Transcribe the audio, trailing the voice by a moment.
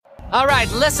All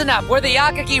right, listen up. We're the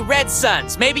Akagi Red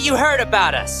Suns. Maybe you heard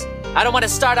about us. I don't want to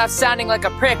start off sounding like a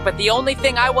prick, but the only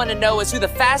thing I want to know is who the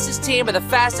fastest team or the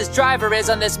fastest driver is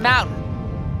on this mountain.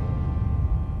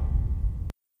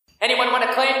 Anyone want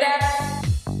to claim that?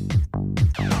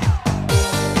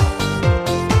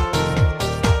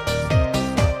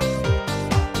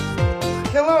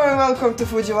 Hello and welcome to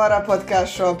Fujiwara Podcast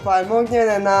Shop. I'm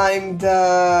Ognjen and I'm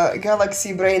the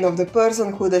galaxy brain of the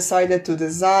person who decided to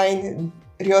design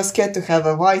Ryosuke to have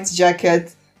a white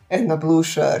jacket and a blue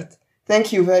shirt.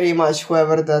 Thank you very much,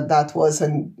 whoever that was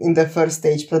in the first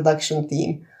stage production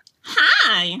team.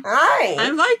 Hi! Hi!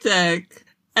 I'm Wojtek.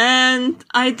 And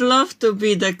I'd love to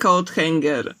be the coat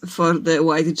hanger for the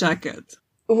white jacket.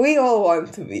 We all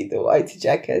want to be the white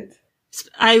jacket.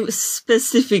 I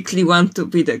specifically want to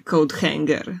be the coat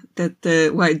hanger that the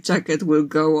white jacket will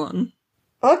go on.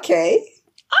 Okay.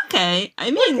 Okay, I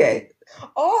mean... Okay.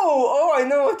 Oh, I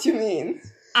know what you mean.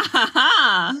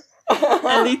 Ahaha!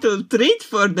 A little treat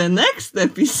for the next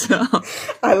episode.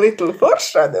 A little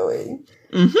foreshadowing.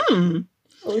 Mm-hmm.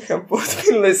 We have both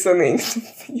been listening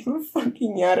to your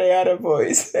fucking Yara Yara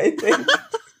boys, I think.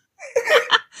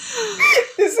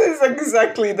 This is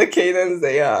exactly the cadence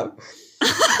they have.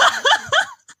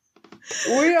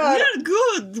 We are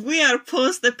good. We are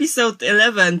post episode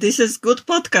 11. This is good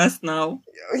podcast now.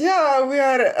 Yeah, we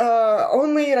are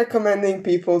only recommending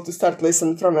people to start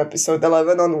listening from episode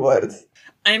 11 onward.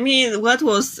 I mean, what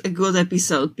was a good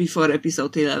episode before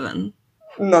episode 11?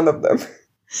 None of them.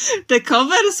 The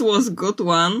covers was good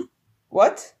one.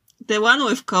 What? The one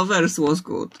with covers was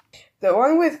good. The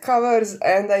one with covers,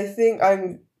 and I think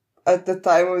at the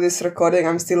time of this recording,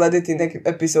 I'm still editing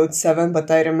episode 7,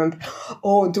 but I remember,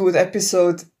 oh dude,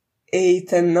 episode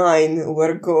 8 and 9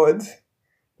 were good.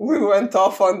 We went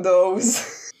off on those.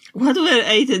 What were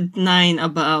 8 and 9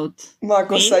 about?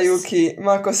 Mako Sayuki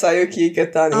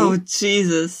Iketani. Oh,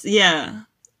 Jesus. Yeah.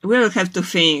 We'll have to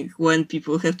think when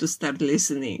people have to start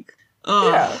listening.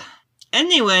 Oh. Yeah.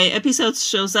 Anyway, episode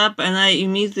shows up and I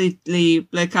immediately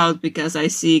black out because I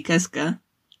see Keska.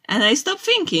 And I stop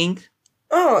thinking.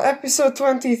 Oh, episode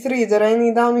 23, the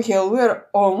rainy downhill. We're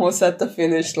almost at the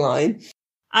finish line.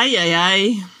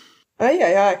 Ay.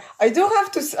 I do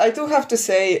have to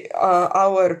say,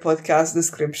 our podcast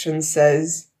description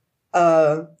says,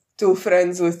 two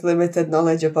friends with limited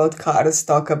knowledge about cars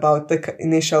talk about the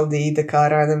Initial D, the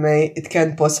car anime. It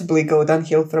can't possibly go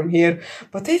downhill from here.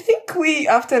 But I think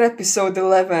after episode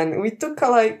 11, we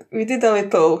did a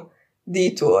little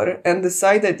detour and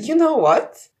decided, you know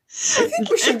what? I think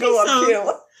we should go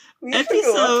uphill.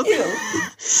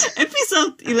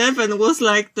 Episode 11 was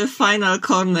like the final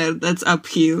corner that's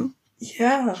uphill.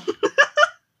 Yeah.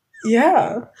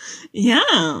 Yeah.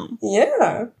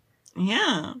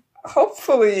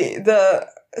 Hopefully the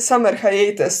summer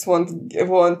hiatus won't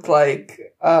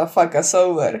fuck us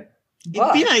over.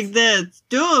 It'd be like that.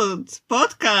 Dude,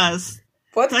 podcast.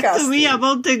 Talk to me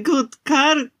about the good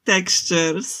car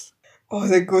textures. Oh,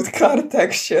 the good car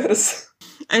textures.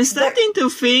 I'm starting to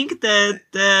think that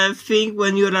the thing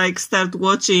when you start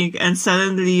watching and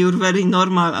suddenly you're very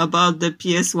normal about the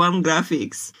PS1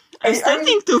 graphics. I'm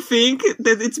starting to think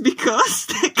that it's because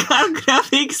the car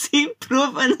graphics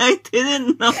improve and I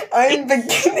didn't know. I'm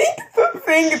beginning to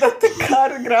think that the car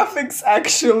graphics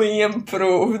actually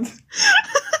improved.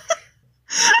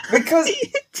 Because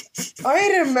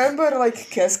I remember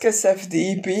Keska's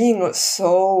FD being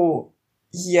so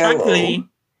yellow. Ugly.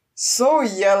 So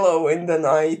yellow in the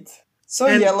night.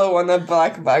 Yellow on a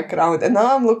black background. And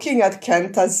now I'm looking at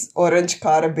Kenta's orange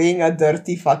car being a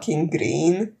dirty fucking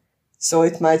green. So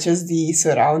it matches the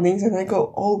surroundings, and I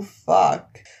go, oh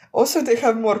fuck. Also, they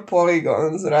have more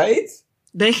polygons, right?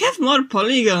 They have more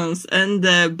polygons, and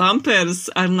the bumpers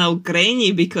are now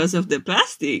grainy because of the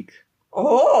plastic.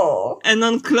 Oh! And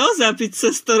on close-up, it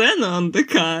says Toreno on the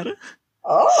car.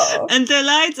 Oh! And the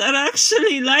lights are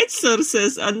actually light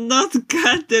sources and not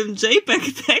goddamn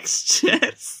JPEG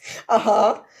textures.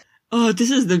 Uh-huh. Oh,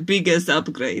 this is the biggest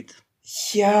upgrade.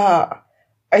 Yeah.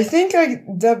 I think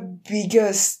the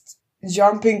biggest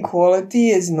jumping quality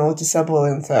is noticeable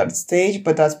in third stage,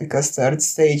 but that's because third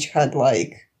stage had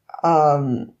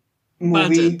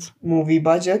movie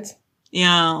budget.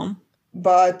 Yeah.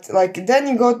 But then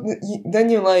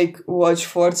you watch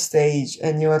fourth stage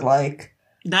and you're like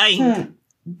dying.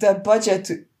 The budget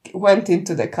went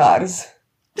into the cars.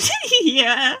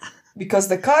 Yeah. Because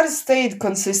the cars stayed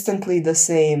consistently the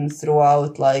same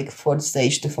throughout fourth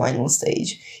stage to final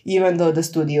stage, even though the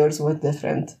studios were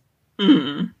different.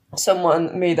 Mm.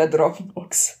 Someone made a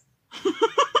Dropbox.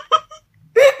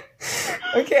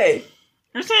 Okay.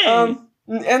 Okay.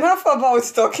 Enough about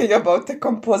talking about the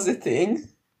compositing.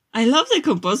 I love the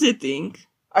compositing.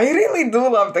 I really do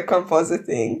love the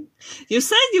compositing. You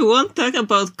said you won't talk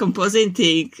about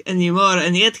compositing anymore,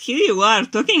 and yet here you are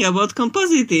talking about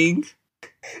compositing.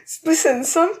 Listen,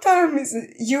 sometimes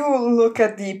you look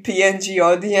at the PNG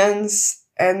audience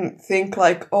and think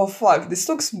like, oh fuck, this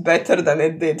looks better than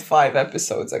it did 5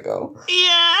 episodes ago.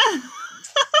 Yeah!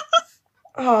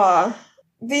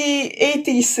 The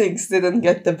 86 didn't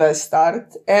get the best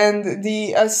start, and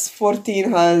the S14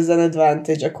 has an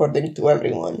advantage according to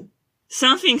everyone.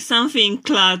 Something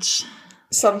clutch.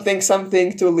 Something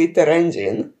 2-liter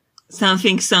engine.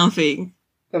 Something. Something.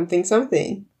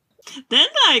 Then,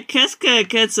 like, Keske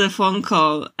gets a phone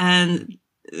call and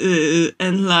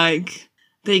like,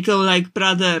 they go like,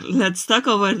 brother, let's talk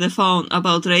over the phone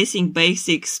about racing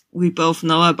basics we both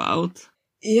know about.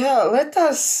 Yeah, let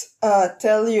us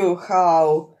tell you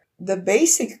how the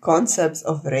basic concepts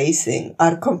of racing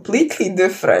are completely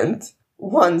different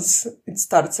once it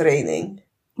starts raining.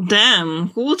 Damn,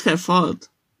 who would have thought?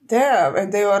 Damn,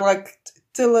 and they were like,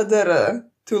 Tilladera.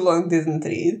 Too long didn't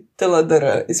read.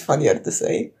 Tilladera is funnier to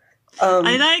say.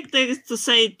 I like to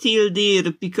say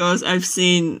Tildir because I've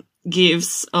seen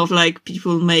gifs of like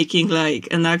people making like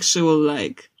an actual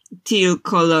like teal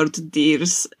colored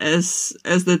deers as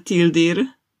the Tildir.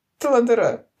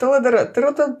 Tilladera.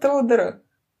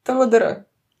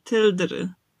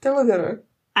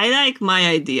 I like my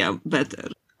idea better.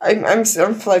 I'm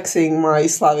flexing my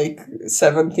Slavic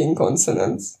 17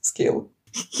 consonants skill.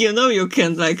 You know you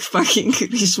can't like fucking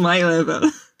reach my level.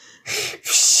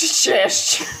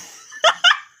 Cześć.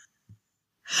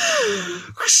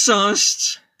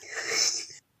 Chrząszcz.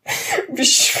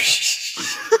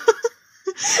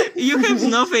 You have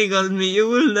nothing on me. You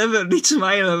will never reach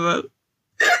my level.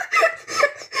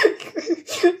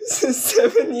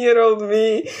 7-year-old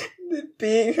me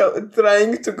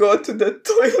trying to go to the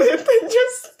toilet and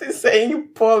just saying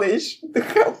Polish to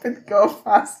help it go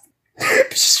fast.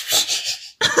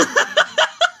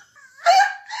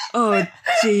 Oh,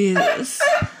 Jesus.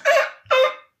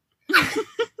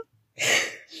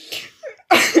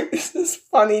 This is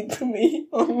funny to me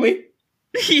only.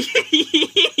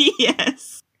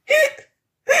 Yes.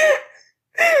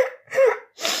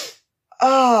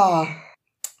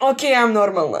 Okay, I'm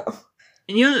normal now.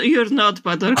 You're not,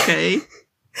 but okay.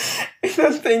 I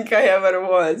don't think I ever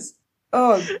was.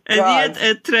 Oh, God. And yet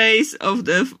a trace of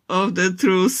the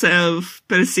true self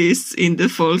persists in the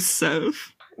false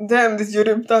self. Damn, did you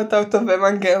rip that out of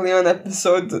Evangelion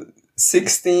episode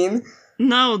 16?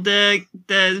 No, the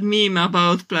meme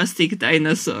about plastic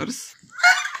dinosaurs.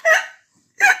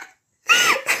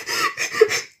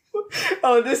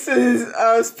 Oh, this is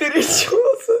a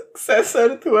spiritual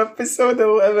successor to episode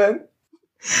 11.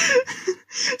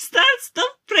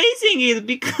 Stop praising it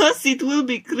because it will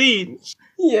be cringe.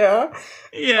 Yeah.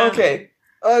 Okay.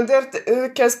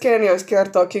 Keske and Ryosuke are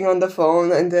talking on the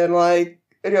phone, and then like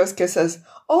Ryosuke says,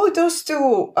 "Oh, those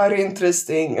two are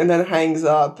interesting," and then hangs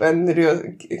up, and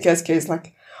Keske is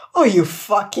like, "Oh, you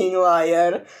fucking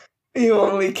liar! You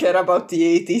only care about the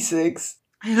 86."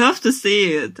 I love to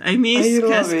see it. I miss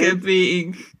Keske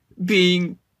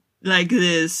being like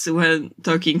this when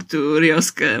talking to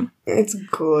Ryosuke. It's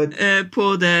good.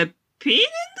 Put a pin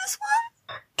in this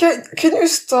one? Can you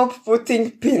stop putting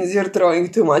pins? You're drawing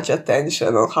too much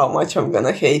attention on how much I'm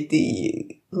gonna hate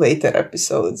the later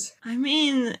episodes. I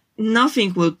mean,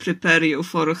 nothing will prepare you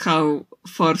for how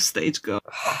 4th stage goes.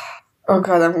 Oh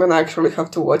God, I'm gonna actually have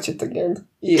to watch it again.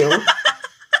 Ew.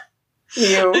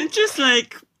 I'm just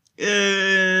like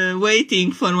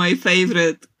waiting for my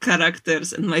favorite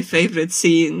characters and my favorite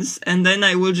scenes, and then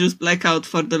I will just black out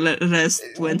for the rest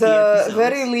 20 episodes. The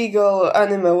very legal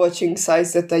anime watching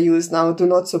sites that I use now do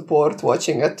not support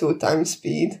watching at 2x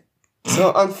speed.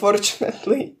 So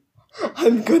unfortunately,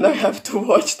 I'm gonna have to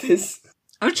watch this.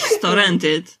 Or just torrent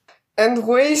it. And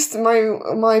waste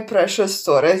my precious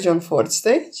storage on 4th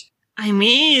stage? I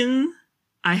mean,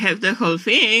 I have the whole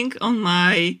thing on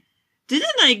my...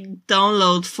 Didn't I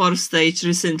download 4th stage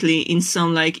recently in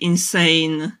some, like,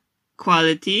 insane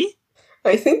quality?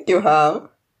 I think you have.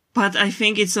 But I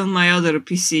think it's on my other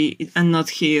PC and not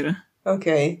here.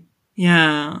 Okay.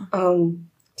 Yeah.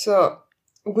 So,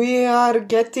 we are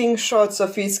getting shots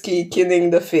of Itsuki killing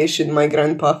the fish in my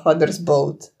grandfather's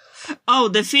boat. Oh,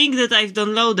 the thing that I've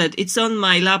downloaded, it's on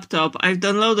my laptop. I've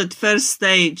downloaded 1st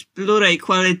stage Blu-ray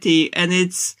quality, and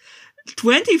it's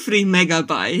 23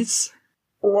 megabytes.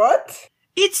 What?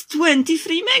 It's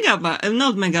 23 megabytes,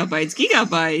 not megabytes,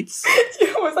 gigabytes.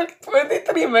 It was like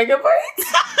 23 megabytes?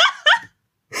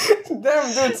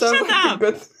 Damn, dude, sounds like a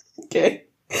good... Okay.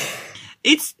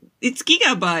 It's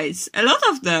gigabytes, a lot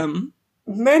of them.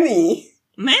 Many.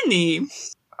 Many.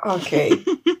 Okay.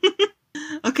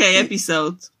 Okay,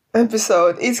 episode.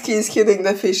 Itsuki is hitting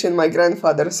the fish in my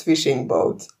grandfather's fishing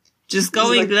boat. Just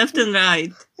going left and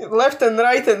right. Left and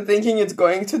right and thinking it's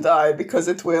going to die because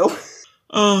it will.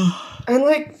 Oh. And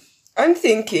like, I'm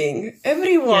thinking,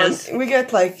 everyone, we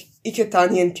get like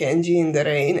Iketani and Kenji in the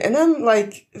rain, and I'm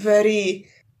like very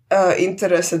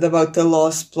interested about the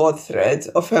lost plot thread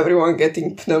of everyone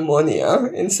getting pneumonia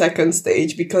in second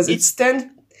stage because it's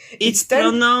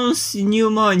pronounced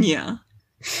pneumonia.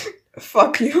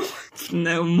 Fuck you.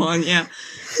 Pneumonia.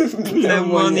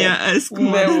 Pneumonia-esque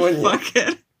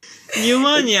motherfucker.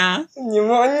 Pneumonia.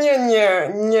 Pneumonia,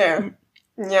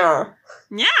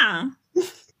 Yeah.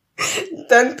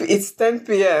 It's 10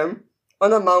 p.m.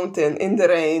 on a mountain in the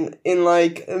rain in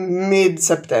like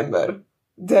mid-September.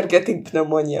 They're getting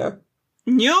pneumonia.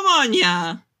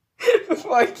 Pneumonia.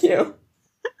 Fuck you.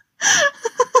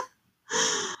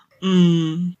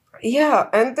 Yeah,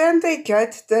 and then they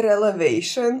get the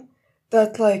revelation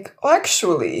that like,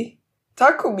 actually,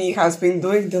 Takumi has been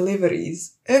doing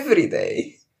deliveries every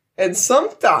day. And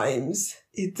sometimes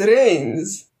it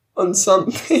rains on some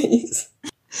days.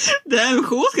 Damn,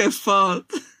 who would have thought?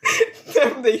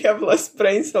 Damn, they have less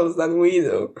brain cells than we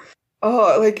do.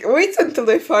 Oh, like, wait until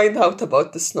they find out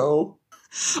about the snow.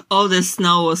 Oh, the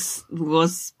snow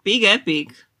was big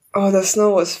epic. Oh, the snow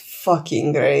was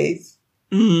fucking great.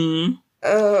 We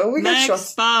got Max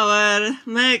shots. power,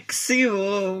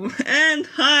 maximum, and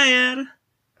higher.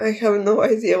 I have no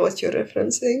idea what you're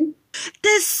referencing.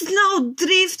 The snow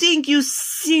drifting, you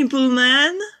simple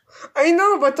man. I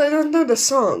know, but I don't know the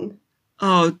song.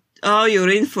 Oh, you're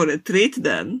in for a treat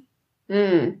then.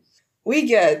 We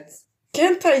get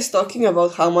Kenta is talking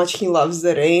about how much he loves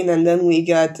the rain, and then we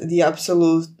get the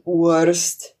absolute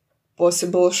worst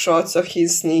possible shots of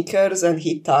his sneakers, and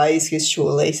he ties his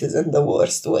shoelaces in the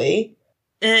worst way.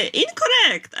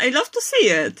 Incorrect. I love to see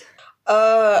it.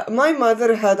 My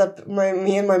mother had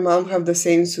me and my mom have the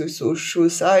same shoe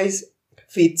size,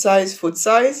 foot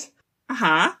size.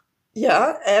 Uh-huh.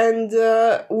 Yeah, and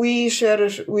we share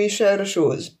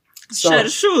shoes. So, share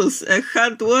shoes, a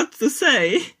hard word to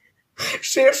say.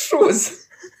 Share shoes.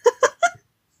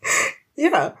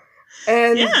 Yeah.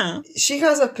 And she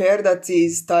has a pair that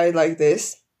is tied like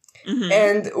this. Mm-hmm.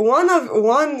 And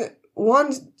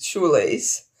one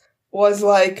shoelace was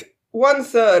like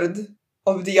 1/3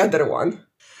 of the other one.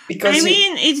 Because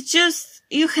it's just,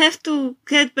 you have to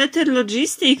get better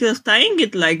logistics of tying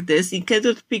it like this. It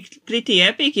could be pretty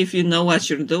epic if you know what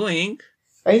you're doing.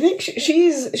 I think she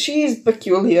is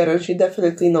peculiar, and she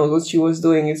definitely knows what she was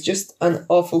doing. It's just an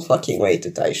awful fucking way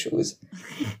to tie shoes.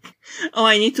 Oh,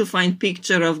 I need to find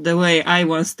picture of the way I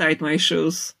once tied my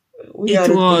shoes.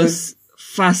 It was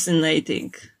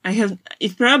fascinating.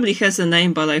 It probably has a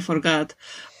name, but I forgot.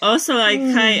 Also,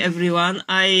 hi everyone,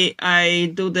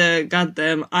 I do the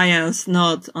goddamn iron's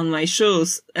knot on my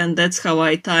shoes, and that's how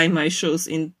I tie my shoes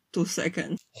in 2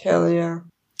 seconds. Hell yeah.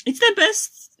 It's the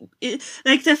best.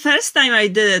 The first time I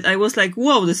did it, I was like,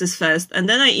 whoa, this is fast. And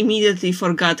then I immediately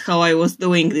forgot how I was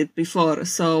doing it before.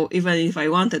 So even if I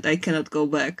wanted, I cannot go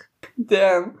back.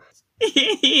 Damn.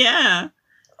 Yeah.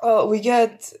 Oh, we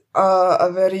get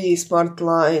a very smart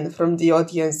line from the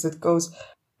audience that goes,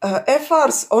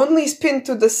 FRs only spin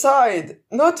to the side,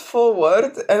 not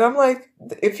forward. And I'm like,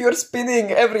 if you're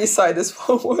spinning, every side is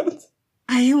forward.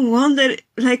 I wonder,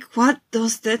 what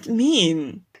does that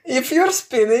mean? If you're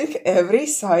spinning, every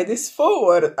side is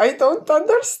forward. I don't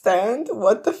understand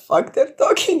what the fuck they're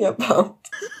talking about.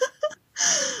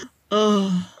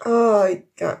 Oh, God.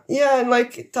 Yeah, and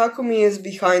Takumi is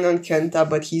behind on Kenta,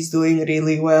 but he's doing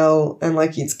really well. And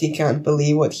Itsuki can't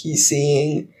believe what he's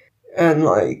seeing. And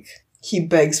he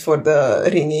begs for the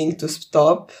ringing to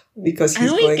stop because he's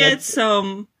going.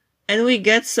 And we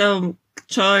get some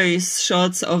choice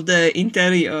shots of the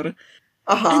interior.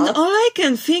 Uh-huh. And all I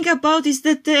can think about is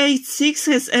that the 86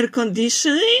 has air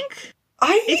conditioning.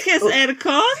 It has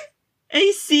aircon,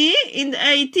 AC in the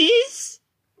 80s.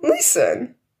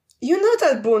 Listen, you know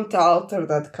that Bunta altered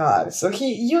that car. So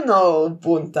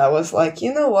Bunta was like,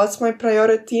 what's my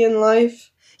priority in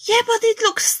life? Yeah, but it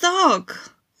looks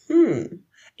stock.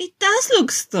 It does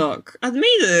look stock. Admit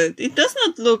it. It does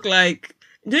not look like...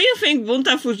 Do you think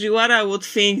Bunta Fujiwara would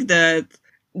think that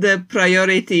the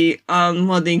priority on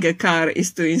modding a car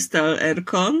is to install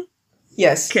aircon?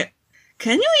 Yes.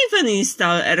 Can you even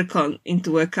install aircon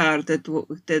into a car that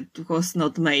was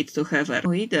not made to have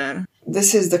aircon either?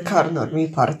 This is the car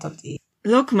normie part of the...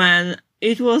 Look, man,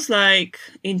 it was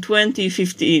in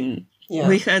 2015. Yeah.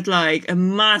 We had a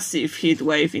massive heat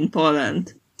wave in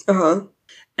Poland. Uh-huh.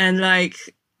 And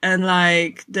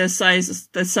the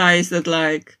size that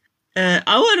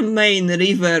our main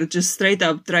river just straight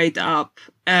up dried up.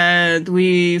 And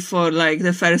we, for like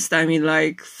the first time in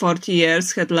like 40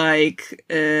 years, had like,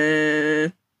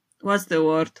 what's the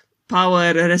word?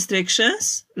 Power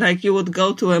restrictions. Like you would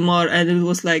go to a mall and it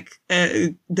was like,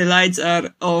 the lights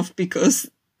are off because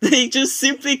they just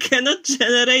simply cannot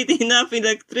generate enough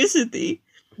electricity.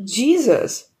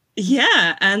 Jesus.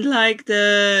 Yeah. And like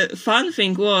the fun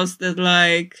thing was that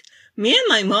like me and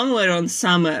my mom were on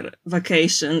summer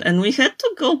vacation and we had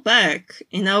to go back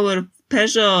in our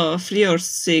Peugeot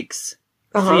 306.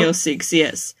 306,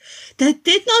 yes. That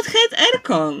did not have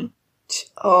aircon.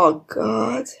 Oh,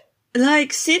 God.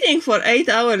 Like, sitting for 8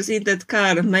 hours in that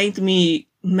car made me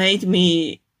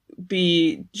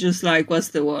be just like, what's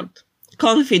the word?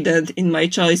 Confident in my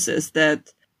choices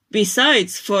that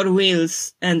besides 4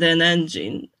 wheels and an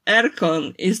engine,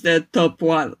 aircon is the top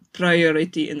one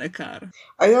priority in a car.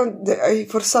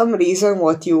 For some reason,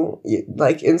 what you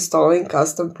like installing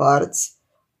custom parts,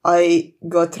 I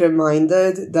got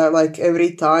reminded that like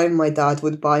every time my dad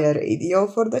would buy a radio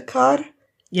for the car.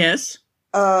 Yes.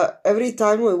 Every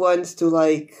time we went to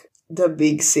like the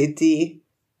big city,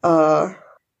 and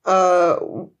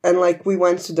like we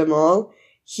went to the mall,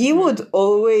 he would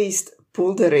always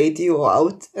pull the radio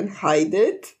out and hide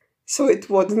it so it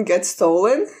wouldn't get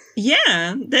stolen.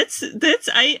 Yeah, that's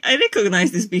I recognize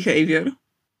this behavior.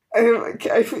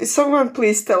 Someone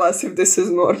please tell us if this is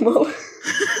normal.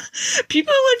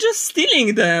 People were just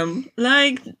stealing them.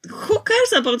 Like, who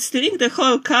cares about stealing the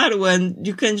whole car when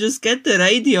you can just get the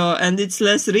radio and it's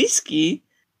less risky?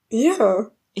 Yeah.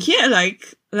 Yeah,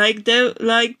 like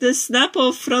the snap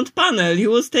of front panel,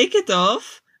 you would take it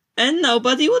off and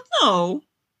nobody would know.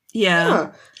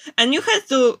 Yeah. And you had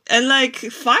to, and like,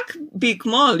 fuck big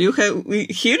mall, you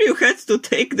had to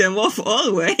take them off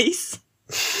always.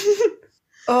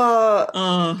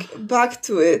 Back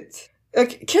to it.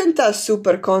 Like, Kenta's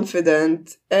super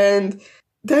confident, and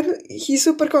then he's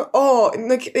super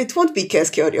like, it won't be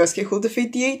Keisuke Oriosuke who'll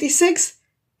defeat the 86.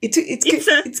 It's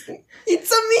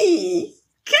a me!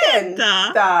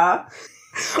 Kenta!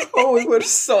 Oh, we were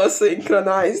so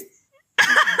synchronized.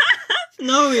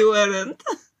 No, we weren't.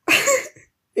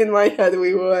 In my head,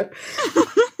 we were.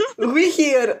 We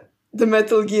hear the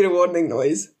Metal Gear warning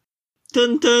noise.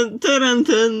 Dun dun dun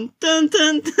dun dun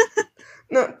dun.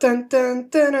 No, dun dun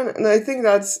dun dun. No, I think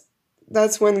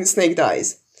that's when Snake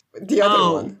dies. The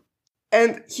other one.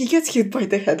 And he gets hit by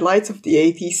the headlights of the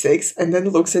 86 and then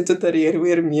looks into the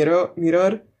rear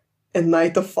mirror and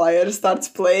Night of Fire starts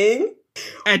playing.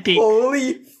 Epic.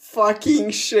 Holy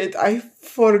fucking shit. I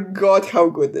forgot how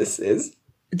good this is.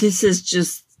 This is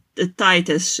just the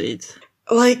tightest shit.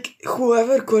 Like,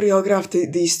 whoever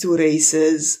choreographed these two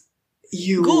races,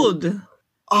 Good.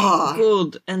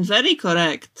 Good and very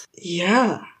correct.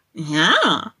 Yeah.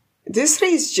 Yeah. This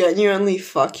race genuinely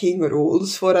fucking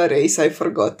rules for a race I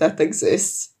forgot that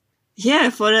exists. Yeah,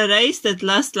 for a race that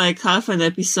lasts like half an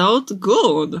episode,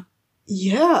 good.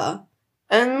 Yeah.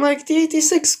 And like the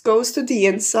 86 goes to the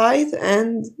inside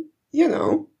and,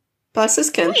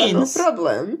 passes Kenta, no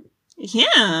problem.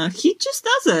 Yeah, he just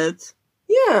does it.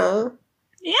 Yeah.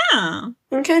 Yeah.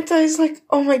 And Kenta is like,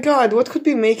 oh my god, what could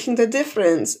be making the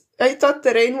difference? I thought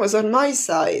the rain was on my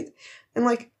side. And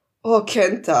like, oh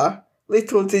Kenta,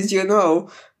 little did you know,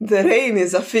 the rain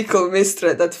is a fickle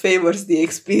misthread that favors the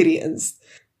experienced.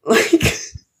 Like,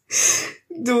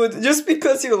 dude, just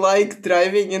because you like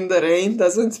driving in the rain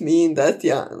doesn't mean that,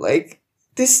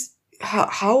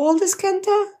 how old is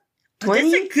Kenta?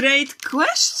 20? That's a great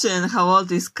question. How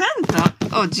old is Kenta?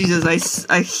 Oh, Jesus,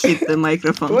 I hit the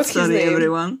microphone. What's Sorry, his name?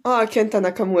 everyone. Kenta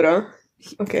Nakamura.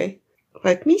 Okay.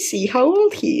 Let me see how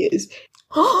old he is.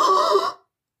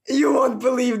 You won't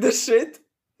believe this shit.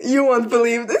 You won't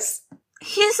believe this.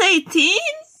 He's 18?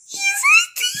 He's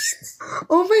 18!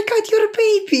 Oh my god, you're a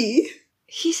baby!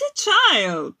 He's a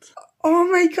child. Oh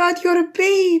my god, you're a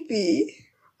baby!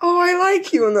 Oh, I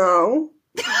like you now.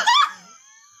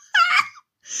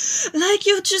 Like,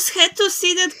 you just had to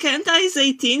see that Kenta is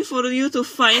 18 for you to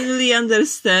finally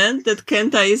understand that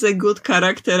Kenta is a good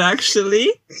character,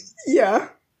 actually? Yeah.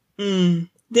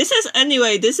 This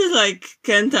is like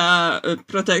Kenta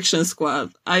Protection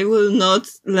Squad. I will not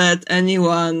let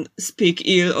anyone speak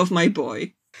ill of my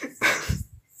boy.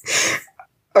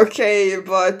 Okay,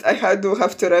 but I do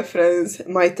have to reference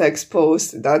my text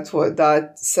post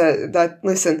that said that,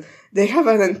 listen, they have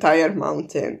an entire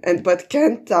mountain, but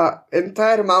Kenta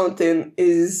entire mountain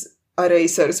is a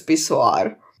racer's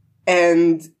pissoir.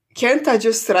 And Kenta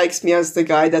just strikes me as the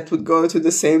guy that would go to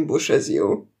the same bush as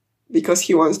you. Because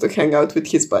he wants to hang out with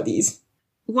his buddies.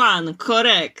 1,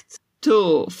 correct.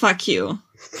 2, fuck you.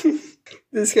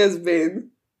 This has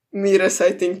been me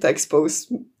reciting text posts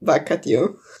back at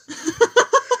you.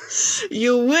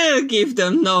 You will give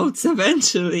them notes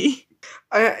eventually.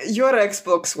 Your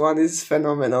Xbox One is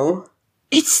phenomenal.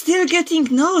 It's still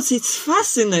getting notes. It's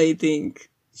fascinating.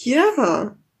 Yeah.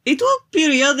 It will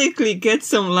periodically get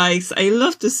some likes. I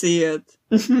love to see it.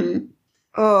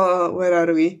 Oh, where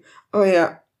are we? Oh,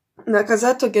 yeah.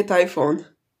 Nakazato get iPhone.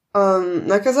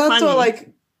 Nakazato, Funny.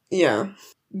 like, yeah.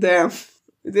 Damn.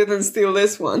 You didn't steal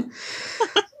this one.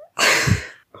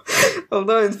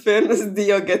 Although, in fairness,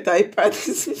 Dio get iPad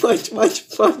is much, much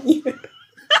funnier.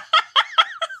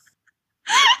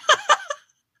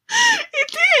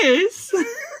 It is.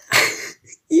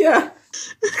 Yeah.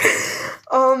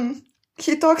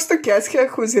 He talks to Kesuke,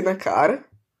 who's in a car.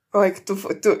 Like,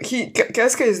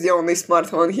 Kesuke is the only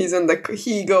smart one.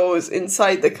 He goes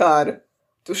inside the car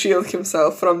to shield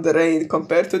himself from the rain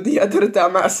compared to the other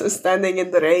dumbasses standing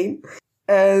in the rain.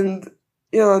 And,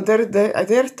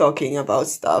 they're talking about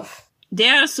stuff. They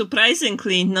are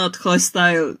surprisingly not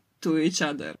hostile to each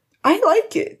other. I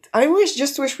like it. I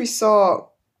just wish we saw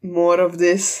more of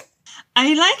this.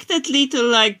 I like that little,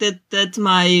 like, that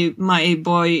my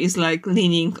boy is, like,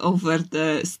 leaning over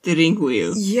the steering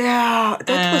wheel. Yeah,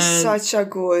 that was such a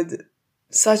good,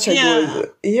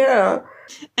 yeah.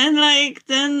 And, like,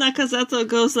 then Nakazato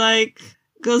goes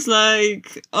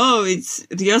like, oh, it's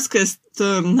Ryosuke's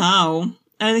turn now.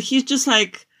 And he just,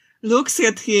 like, looks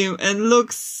at him and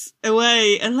looks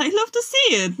away, and I love to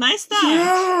see it. Nice touch.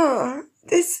 Yeah,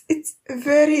 it's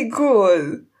very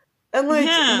good. And like,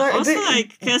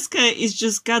 Kesuke is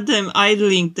just goddamn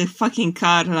idling the fucking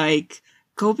car, like,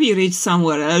 go be rich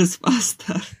somewhere else,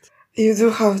 bastard. You do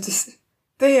have to say,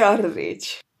 they are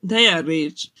rich. They are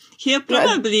rich. He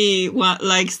probably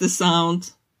likes the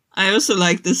sound. I also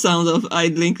like the sound of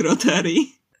idling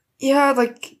Rotary. Yeah,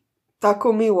 like,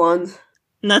 Takumi won.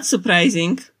 Not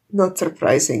surprising. Not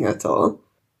surprising at all.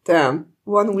 Damn.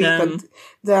 1 week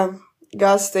damn.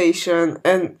 Gas station,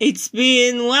 and it's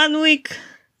been 1 week.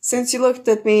 Since you looked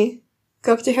at me,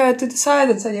 cocked your head to the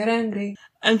side and said you're angry.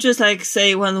 I'm just like,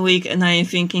 say 1 week and I am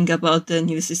thinking about the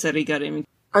new Sisarigari.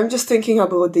 I'm just thinking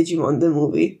about Digimon, the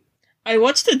movie. I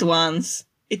watched it once.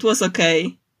 It was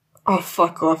okay. Oh,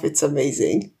 fuck off. It's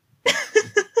amazing.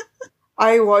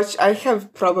 I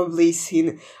have probably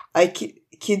seen, I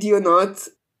kid you not,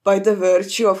 by the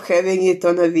virtue of having it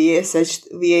on a VHS.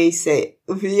 VHS.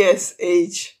 VHS.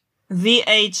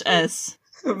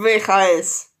 We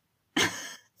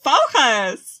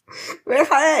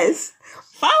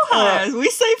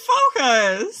say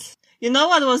VHS. You know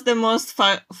what was the most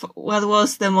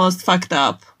fucked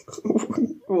up?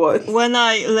 What? When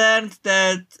I learned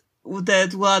that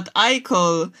what I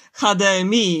call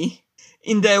HDMI,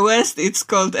 in the West it's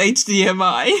called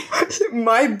HDMI.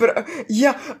 My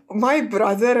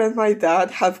brother and my dad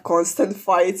have constant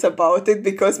fights about it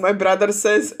because my brother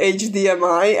says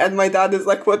HDMI and my dad is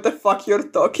like, what the fuck you're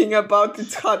talking about?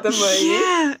 It's HDMI.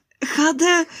 Yeah,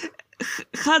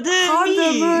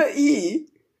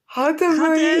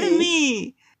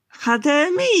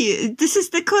 HDMI. This is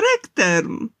the correct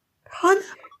term.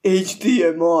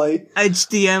 HDMI.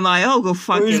 Oh, go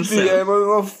fuck yourself. HDMI,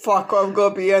 oh fuck, I'm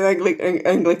gonna be an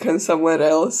Anglican somewhere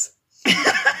else.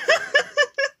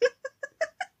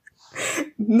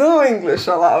 No English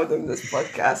allowed in this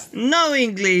podcast. No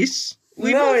English.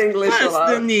 No English allowed.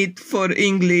 What's the need for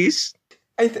English?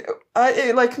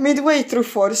 I like midway through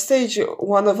 4th stage,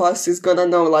 one of us is gonna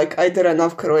know like either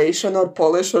enough Croatian or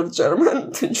Polish or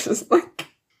German to just like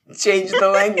change the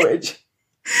language.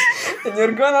 And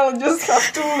you're gonna just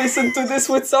have to listen to this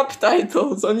with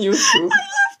subtitles on YouTube. I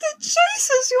love the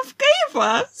choices you've gave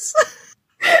us.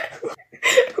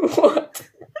 What?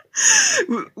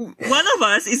 One of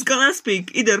us is gonna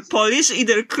speak either Polish,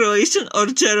 either Croatian, or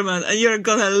German, and you're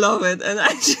gonna love it. And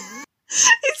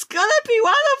it's gonna be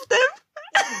one of them.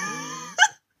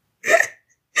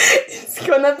 It's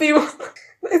gonna be.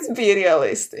 Let's be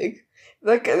realistic.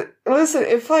 Like, listen,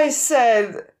 if I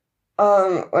said,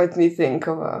 let me think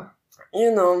of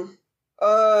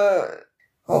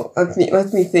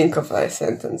let me think of a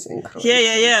sentence in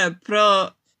Croatian. Yeah.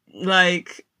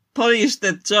 Like, polish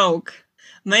the joke.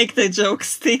 Make the joke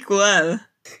stick well.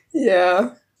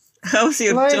 Yeah. How's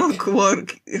your joke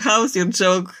work? How's your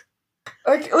joke?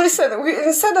 Like, listen,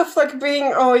 instead of, like,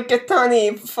 being,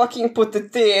 Ketani, fucking put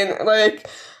it in, like,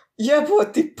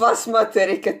 jeboti pas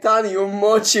materi Ketani u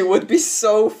mochi would be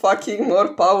so fucking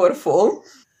more powerful.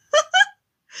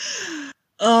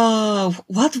 Oh,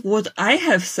 what would I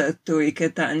have said to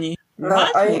Iketani?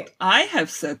 What would I have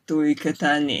said to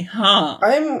Iketani? Huh?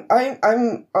 I'm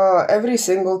every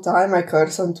single time I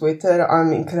curse on Twitter,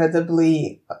 I'm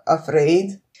incredibly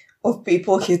afraid of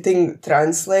people hitting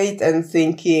translate and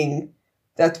thinking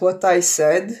that what I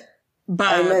said But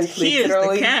I meant here's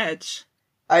literally. the catch.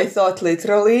 I thought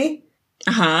literally.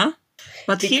 Uh-huh.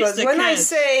 But here's Because the when I catch.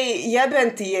 say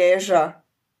jebem ti ježa,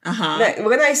 Uh-huh.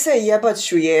 when I say jebat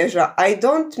ću ježa, I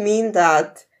don't mean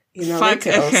that in a Fuck a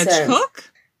literal sense. hedgehog?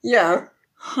 Yeah.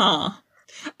 Huh.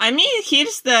 I mean,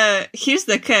 here's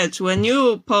the catch. When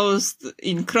you post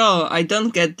in Crow, I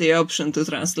don't get the option to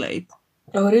translate.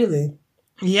 Oh, really?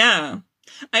 Yeah.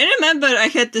 I remember I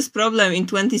had this problem in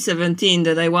 2017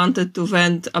 that I wanted to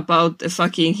vent about the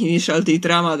fucking initial D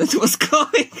drama that was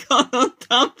going on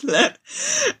Tumblr.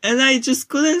 And I just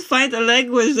couldn't find a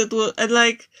language that was, and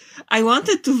like, I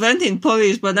wanted to vent in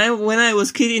Polish, but when I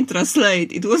was hitting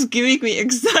translate, it was giving me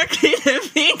exactly the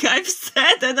thing I've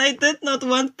said, and I did not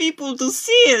want people to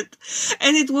see it.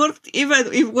 And it worked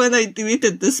even when I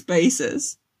deleted the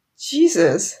spaces.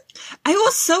 Jesus. I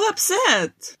was so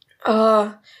upset.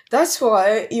 That's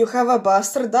why you have a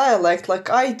bastard dialect like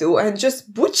I do and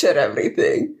just butcher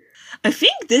everything. I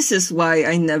think this is why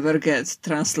I never get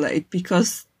translate,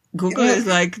 because Google is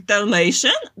like,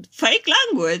 Dalmatian, fake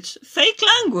language.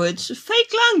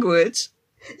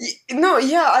 No,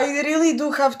 yeah, I really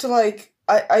do have to like,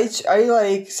 I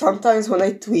like, sometimes when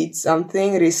I tweet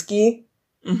something risky,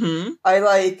 I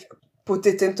like put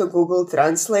it into Google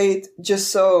Translate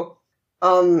just so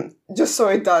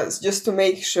it does, just to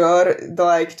make sure,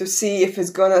 like, to see if it's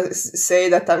gonna say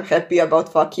that I'm happy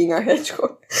about fucking a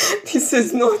hedgehog. This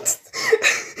is not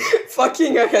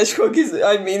fucking a hedgehog is,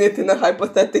 I mean it in a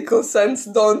hypothetical sense.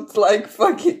 Don't like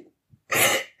fucking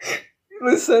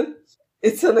listen,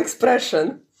 it's an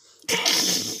expression.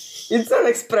 It's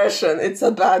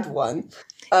a bad one.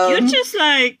 You're just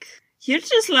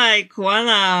like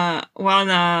wanna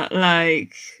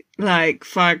like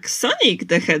fuck Sonic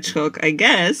the Hedgehog, I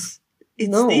guess. It's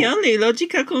the only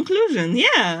logical conclusion.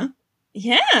 Yeah.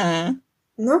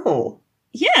 No.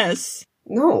 Yes.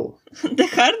 No. The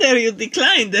harder you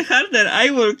decline, the harder I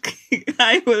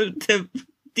will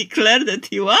declare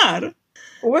that you are.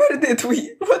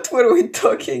 What were we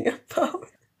talking about?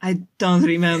 I don't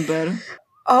remember.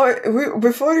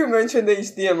 Before you mentioned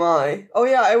HDMI. Oh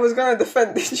yeah, I was gonna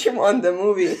defend Digimon the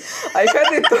movie. I had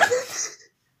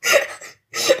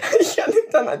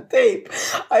it on a tape.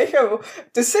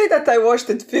 To say that I watched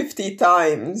it 50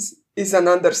 times is an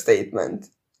understatement.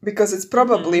 Because it's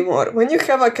probably more. When you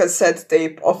have a cassette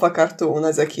tape of a cartoon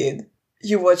as a kid,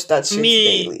 you watch that shit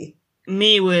daily.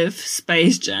 Me with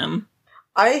Space Jam.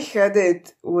 I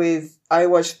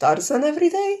watched Tarzan every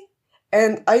day.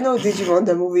 And I know Digimon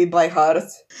the movie by heart.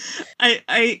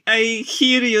 I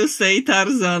hear you say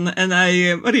Tarzan, and I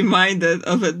am reminded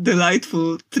of a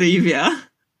delightful trivia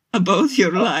about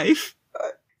your life.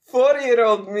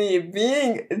 4-year-old me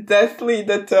being deathly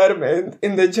determined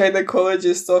in the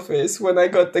gynecologist's office when I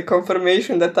got the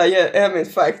confirmation that I am in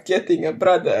fact getting a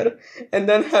brother, and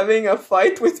then having a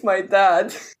fight with my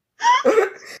dad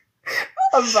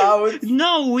about...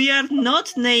 No, we are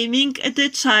not naming the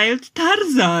child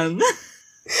Tarzan.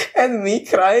 And me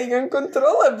crying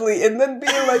uncontrollably, and then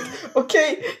being like,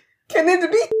 okay, can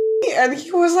it be? And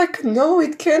he was like, no,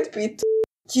 it can't be.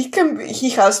 He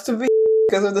has to be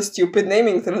because of the stupid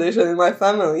naming tradition in my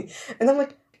family. And I'm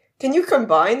like, can you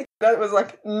combine? That was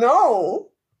like, no.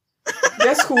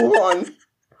 Guess who won?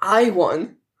 I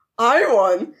won. I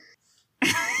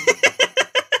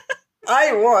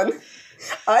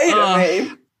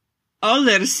remain.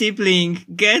 Older sibling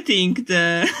getting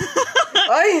the...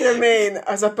 I remain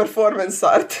as a performance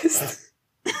artist.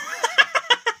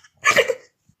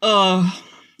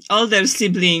 Older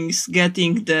siblings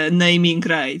getting the naming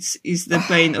rights is the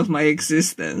pain of my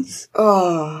existence.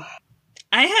 Oh.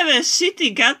 I have a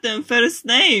shitty goddamn first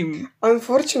name.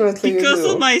 Unfortunately, because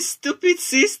of my stupid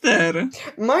sister.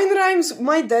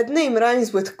 My dead name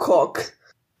rhymes with cock.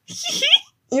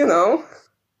 You know.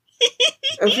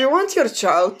 If you want your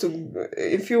child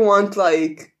if you want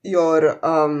like your,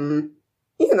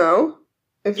 you know,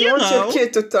 if you want your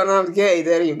kid to turn out gay,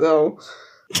 there you go.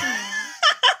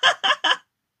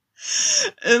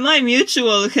 My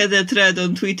mutual had a thread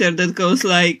on Twitter that goes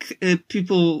like,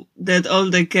 people that all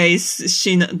the gays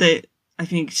I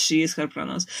think she is her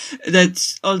pronouns,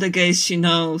 that all the gays she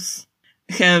knows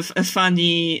have a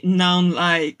funny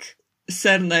noun-like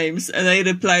surnames, and I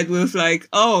replied with like,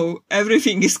 oh,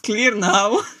 everything is clear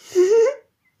now.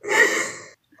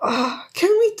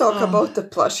 Can we talk about the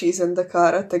plushies in the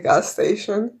car at the gas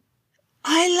station?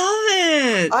 I love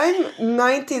it! I'm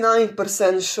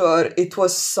 99% sure it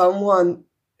was someone's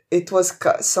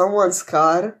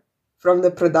car from the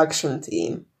production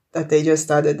team that they just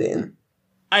added in.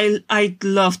 I'd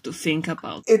love to think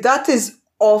about it. That is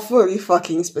awfully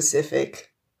fucking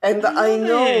specific. And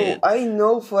I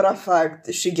know for a fact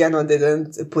Shigeno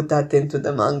didn't put that into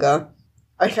the manga.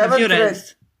 I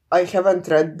haven't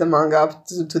read the manga up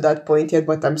to that point yet,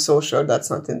 but I'm so sure that's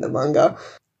not in the manga.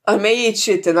 I may eat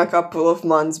shit in a couple of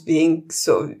months being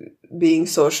so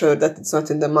sure that it's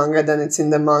not in the manga than it's in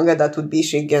the manga. That would be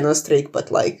Shigeno's trick, but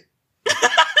like...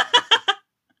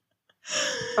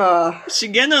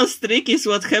 Shigeno's trick is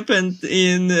what happened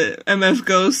in MF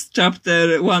Ghost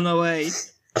chapter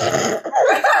 108.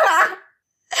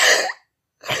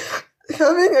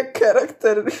 Having a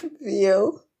character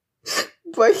reveal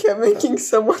by making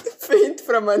someone faint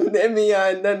from anemia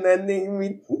and then ending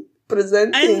with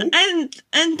presenting.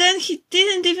 And then he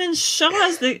didn't even show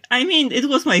us it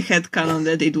was my headcanon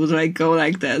that it would like go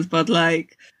like that, but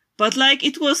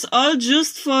it was all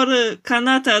just for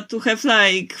Kanata to have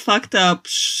like fucked up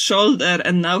shoulder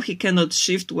and now he cannot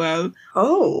shift well.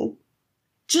 Oh.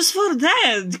 Just for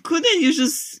that. Couldn't you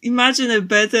just imagine a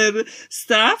better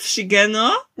stuff,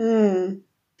 Shigeno?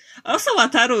 Also,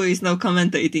 Wataru is now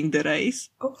commentating the race.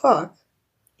 Oh, fuck.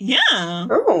 Yeah.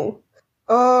 Oh.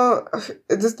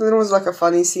 There was like a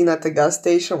funny scene at the gas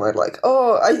station where like,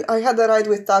 I had a ride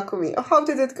with Takumi. Oh, how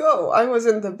did it go? I was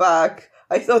in the back.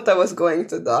 I thought I was going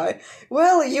to die.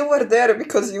 Well, you were there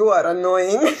because you are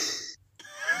annoying.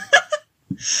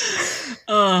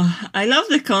 I love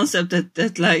the concept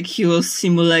that like he was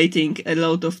simulating a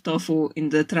load of tofu in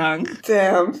the trunk.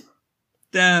 Damn.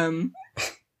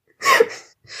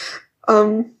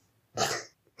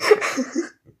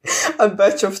 A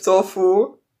batch of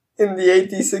tofu in the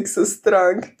 86's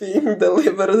trunk being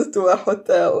delivered to a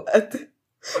hotel at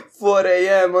 4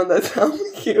 a.m. on a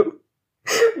downhill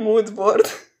mood board.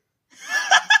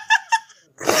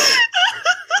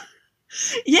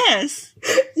 Yes.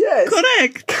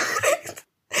 Correct.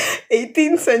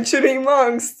 18th century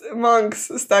monks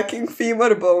stacking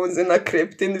femur bones in a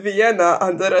crypt in Vienna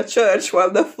under a church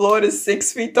while the floor is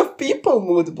 6 feet of people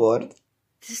mood board.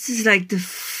 This is like the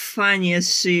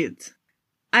funniest shit.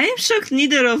 I am shocked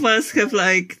neither of us have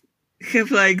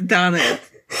done it.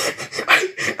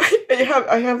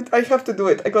 I have to do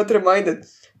it. I got reminded.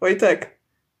 Wojtek.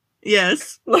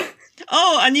 Yes.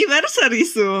 Anniversary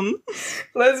soon.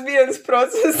 Lesbians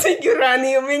processing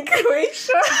uranium in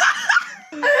Croatia.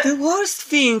 The worst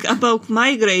thing about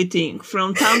migrating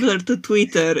from Tumblr to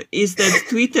Twitter is that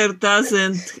Twitter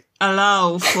doesn't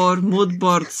allow for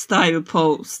moodboard style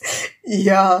posts.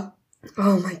 Yeah.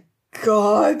 Oh my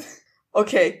god.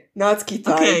 Okay, Natsuki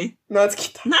time. Okay.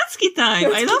 Natsuki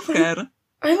time.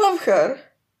 I love her.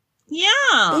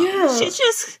 Yeah.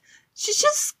 She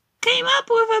just came up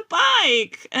with a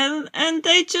bike and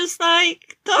they just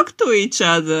like talk to each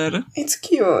other. It's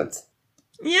cute.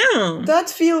 Yeah. That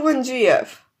feel when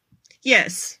GF.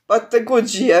 Yes. But the good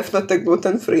GF, not the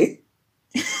gluten-free.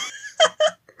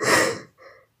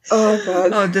 Oh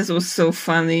god. Oh, this was so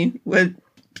funny. Well,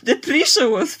 the pre-show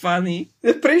was funny.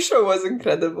 The pre-show was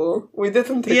incredible. We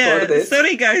didn't record it.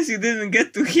 Sorry guys, you didn't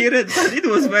get to hear it, but it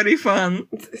was very fun.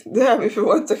 Damn, if you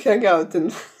want to hang out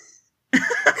and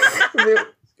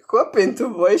hop into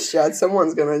voice chat,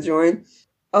 someone's gonna join.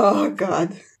 Oh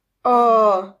god.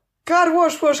 Oh, car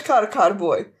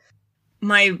boy.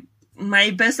 My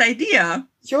best idea.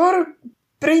 Your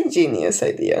brain genius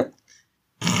idea.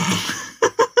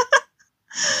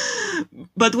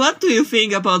 But what do you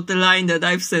think about the line that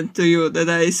I've sent to you that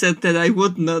I said that I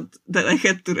would not, that I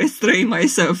had to restrain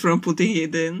myself from putting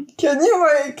it in? Can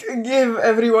you give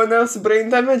everyone else brain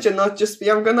damage and not just me?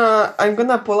 I'm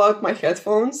gonna pull out my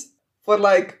headphones for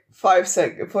 5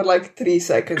 seconds, for 3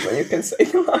 seconds when you can say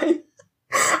the line.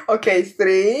 Okay,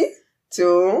 3,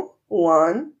 2,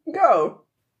 1, go.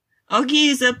 Ogi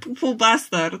is a poo-poo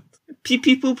bastard.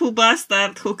 Pee-pee poo-poo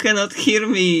bastard who cannot hear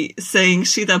me saying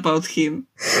shit about him.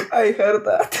 I heard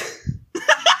that.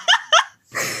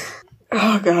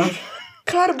 Oh god.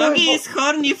 Ogi is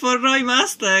horny for Roy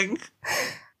Mustang.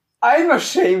 I'm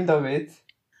ashamed of it.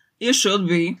 You should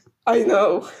be. I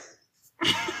know.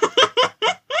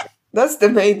 That's the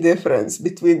main difference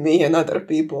between me and other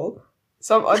people.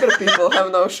 Some other people have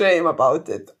no shame about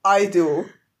it. I do.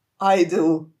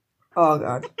 Oh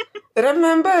god.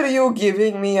 Remember you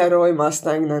giving me a Roy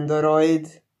Mustang Nendoroid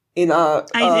in a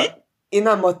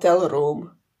motel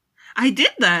room? I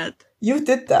did that. You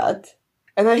did that.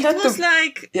 And I had to... It was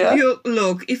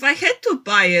look, if I had to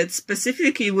buy it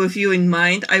specifically with you in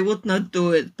mind, I would not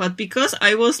do it. But because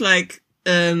I was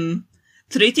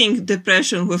treating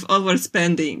depression with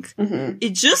overspending,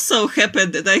 it just so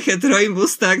happened that I had Roy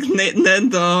Mustang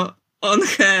Nendo on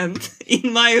hand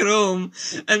in my room.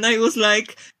 And I was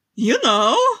like, You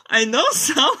know, I know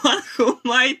someone who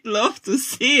might love to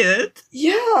see it.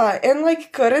 Yeah, and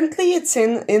like currently it's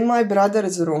in my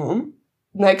brother's room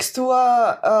next to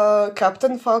a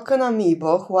Captain Falcon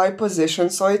amiibo who I position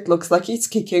so it looks like it's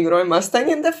kicking Roy Mustang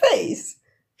in the face.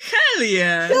 Hell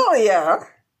yeah! Hell yeah!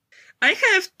 I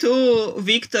have 2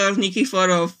 Viktor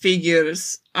Nikiforov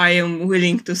figures I am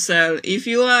willing to sell. If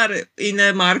you are in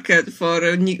a market for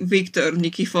a Viktor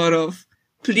Nikiforov,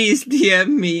 please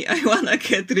DM me. I wanna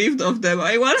get rid of them.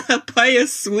 I wanna buy a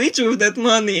Switch with that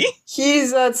money.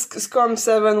 He's at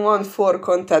Scum714.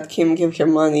 Contact him, give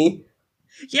him money.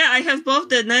 Yeah, I have both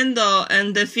the Nendo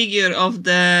and the figure of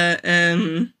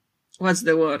the, what's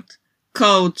the word?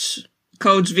 Coach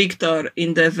Victor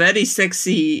in the very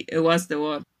sexy,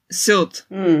 suit.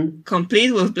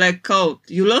 Complete with black coat.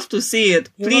 You love to see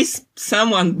it. Please,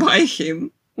 someone buy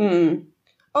him.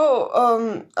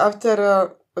 Oh,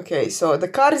 okay, so the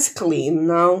car is clean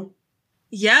now.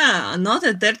 Yeah, not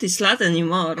a dirty slut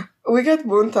anymore. We get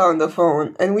Bunta on the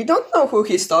phone, and we don't know who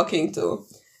he's talking to.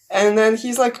 And then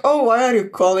he's like, oh, why are you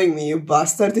calling me, you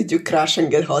bastard? Did you crash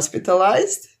and get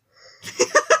hospitalized?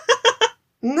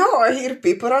 No, I hear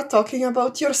people are talking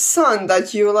about your son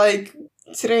that you, like,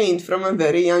 trained from a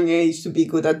very young age to be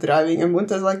good at driving. And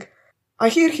Bunta's like, I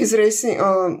hear he's racing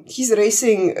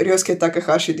Ryosuke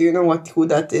Takahashi. Do you know who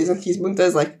that is? And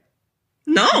Bunta's like,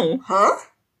 no. Huh?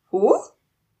 Who?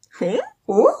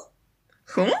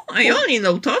 I only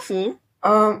know Tofu.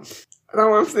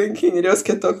 Now I'm thinking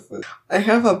Ryosuke Tofu. I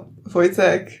have a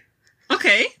Wojtek.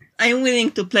 Okay, I'm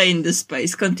willing to play in this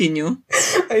space. Continue.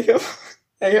 I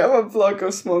have a block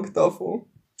of smoked tofu.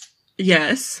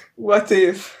 Yes. What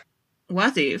if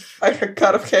I could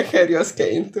carve Hehe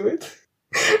Ryosuke into it?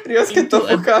 Ryosuke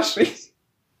Tofukashi.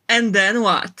 And then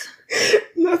what?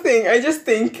 Nothing. I just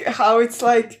think how it's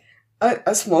like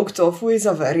a smoked tofu is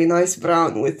a very nice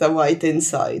brown with a white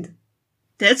inside.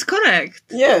 That's correct.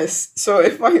 Yes. So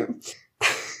if I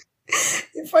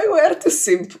were to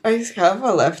I have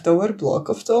a leftover block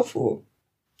of tofu.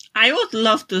 I would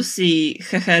love to see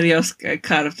Hehe Ryosuke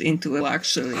carved into it,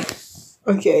 actually.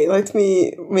 Okay, let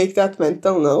me make that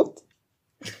mental note.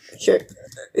 Hehe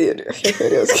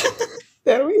Ryosuke.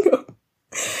 There we go.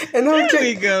 And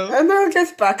I'll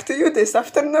get back to you this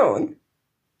afternoon.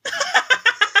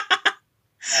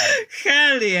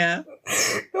 Hell yeah.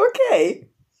 Okay.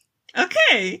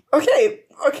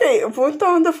 Bunta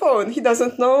on the phone. He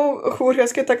doesn't know who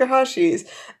Ryosuke Takahashi is.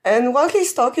 And while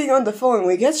he's talking on the phone,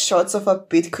 we get shots of a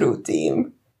pit crew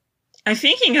team. I'm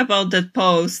thinking about that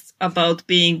post about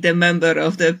being the member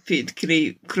of the pit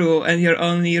crew and your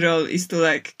only role is to,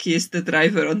 like, kiss the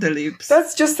driver on the lips.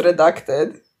 That's just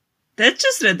redacted.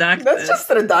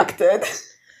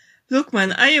 Look,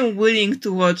 man, I am willing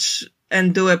to watch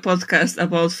and do a podcast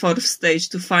about 4th stage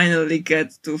to finally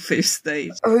get to 5th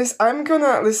stage.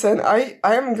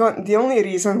 The only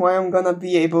reason why I'm gonna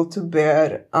be able to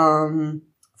bear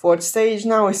 4th stage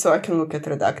now is so I can look at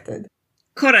Redacted.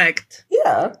 Correct.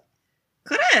 Yeah.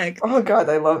 Correct. Oh god,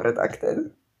 I love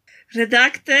Redacted.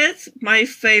 Redacted, my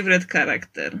favorite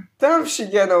character. Damn,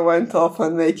 Shigeno went off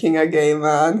on making a gay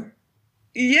man.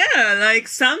 Yeah, like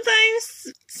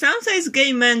sometimes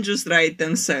gay men just write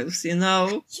themselves, you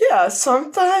know? Yeah,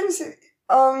 sometimes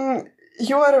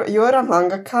you are a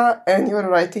mangaka and you're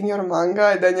writing your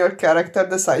manga and then your character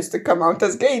decides to come out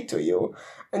as gay to you.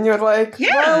 And you're like,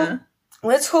 well,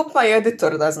 let's hope my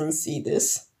editor doesn't see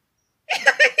this.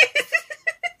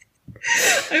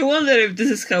 I wonder if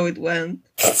this is how it went.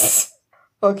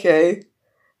 Okay.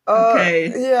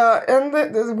 Yeah, and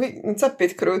it's a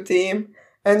pit crew team.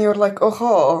 And you're like,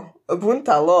 oh,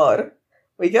 Bunta lore.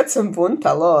 We get some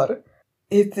Bunta lore.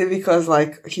 Because,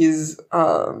 like, his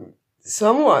rival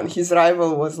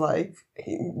was like,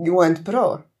 he went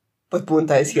pro. But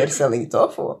Bunta is here selling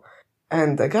tofu.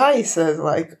 And the guy says,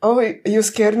 like, oh, you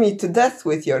scared me to death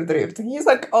with your drift. And he's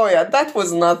like, oh yeah, that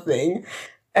was nothing.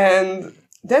 And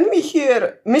then we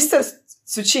hear Mr.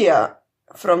 Tsuchiya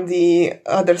from the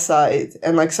other side.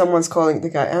 And, like, someone's calling the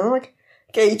guy. And I'm like,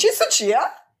 Keiichi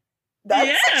Tsuchiya?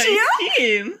 That's it's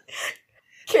him.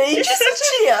 Keiichi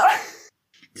Tsuchiya.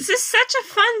 This is such a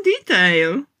fun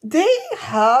detail. They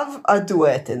have a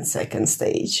duet in 2nd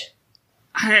stage.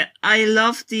 I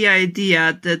love the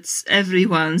idea that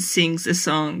everyone sings a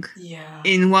song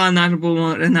in one album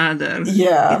or another.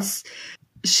 Yeah. It's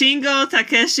Shingo,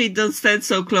 Takeshi, Don't Stand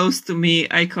So Close to Me,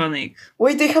 iconic.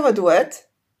 Wait, they have a duet?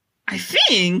 I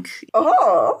think.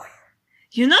 Oh.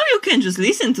 You know you can just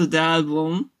listen to the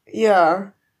album. Yeah.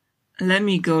 Let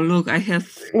me go look. I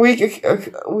have. We're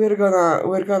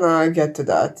gonna get to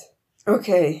that.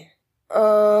 Okay.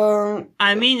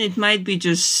 I mean, it might be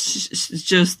just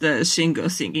the Shingo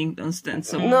singing Don't Stand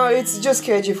So. No, it's just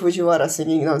Keiji Fujiwara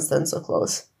singing Don't Stand So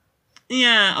Close.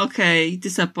 Yeah, okay,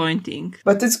 disappointing.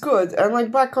 But it's good. And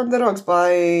like Back on the Rocks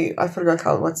by, I forgot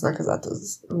what's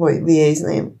Nakazato's VA's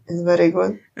name. It's very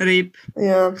good. Rip.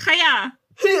 Yeah. Hiya!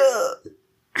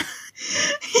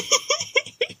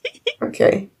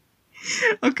 Okay.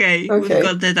 Okay, we've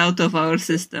got that out of our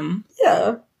system.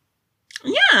 Yeah.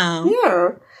 Yeah.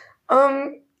 Yeah.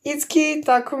 Itsuki,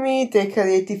 Takumi take an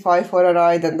 85 for a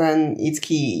ride, and then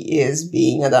Itsuki is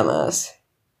being a dumbass.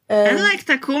 And like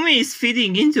Takumi is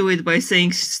feeding into it by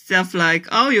saying stuff like,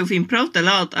 "Oh, you've improved a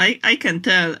lot. I can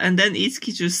tell." And then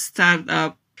Itsuki just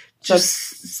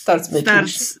starts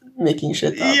making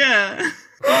shit up. Yeah.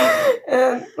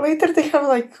 And later they have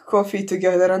like coffee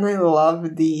together, and I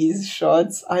love these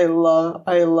shots. I love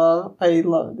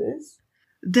this.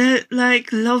 The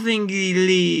like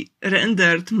lovingly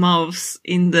rendered mouths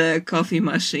in the coffee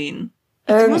machine.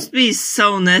 It must be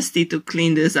so nasty to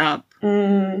clean this up.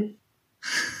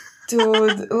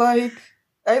 Dude, like,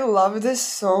 I love this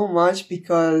so much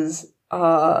because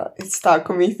it's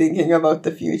Takumi thinking about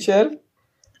the future.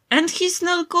 And he's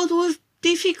not good with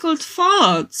difficult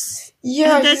thoughts.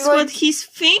 Yeah, and that's what he's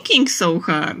thinking so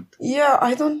hard. Yeah,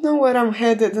 I don't know where I'm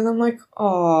headed, and I'm like,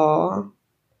 oh,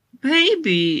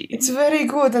 baby. It's very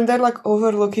good, and they're like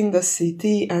overlooking the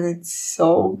city, and it's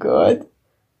so good.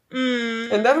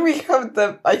 And then we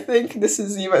have I think this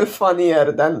is even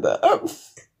funnier than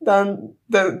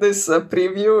this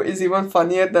preview is even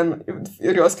funnier than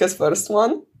Ryosuke's first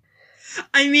one.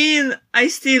 I mean, I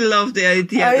still love the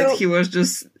idea that he was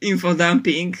just info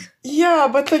dumping. Yeah,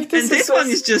 but like this one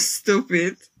is just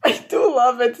stupid. I do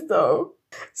love it though.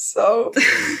 So,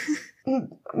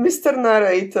 Mr.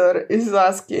 Narrator is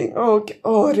asking, oh,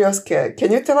 Ryosuke,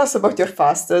 can you tell us about your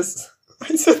fastest?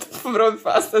 I said, from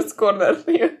fastest corner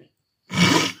here.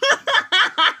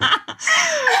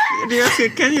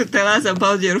 Ryosuke, can you tell us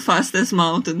about your fastest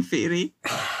mountain theory?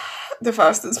 The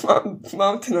fastest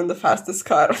mountain on the fastest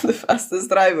car on the fastest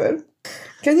driver.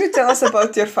 Can you tell us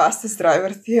about your fastest driver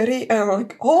theory? And I'm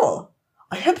like, oh,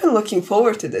 I have been looking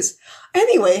forward to this.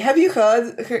 Anyway, have you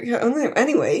heard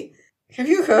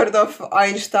of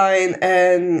Einstein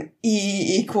and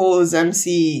E equals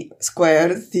MC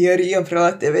squared theory of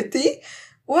relativity?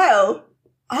 Well,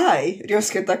 I,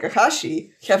 Ryosuke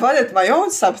Takahashi, have added my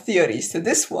own sub-theories to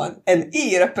this one, and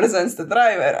E represents the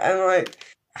driver. And I'm like,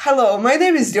 hello, my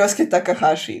name is Ryosuke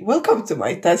Takahashi. Welcome to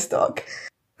my TED Talk.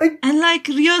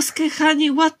 Ryosuke, honey,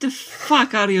 what the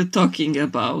fuck are you talking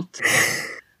about?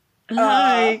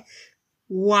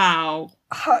 Wow.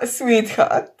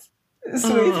 Sweetheart.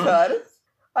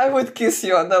 I would kiss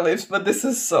you on the lips, but this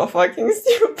is so fucking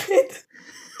stupid.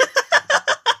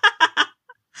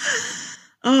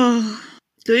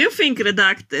 Do you think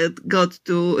Redacted got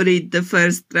to read the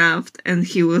first draft and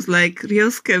he was like,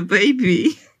 Ryosuke,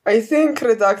 baby? I think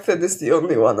Redacted is the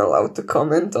only one allowed to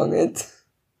comment on it.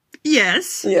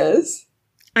 Yes. Yes.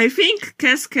 I think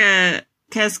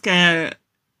Kesuke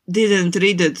didn't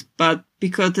read it, but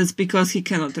because he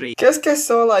cannot read. Kesuke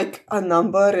saw like a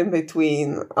number in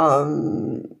between all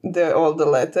the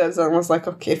letters and was like,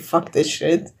 okay, fuck this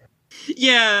shit.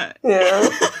 Yeah. Yeah.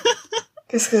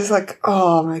 Kesuke's like,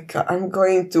 oh my god,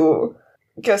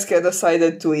 Kesuke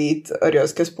decided to eat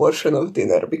Ryosuke's portion of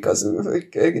dinner because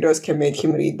Ryosuke made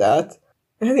him read that.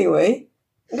 Anyway,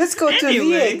 let's go to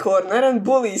VA corner and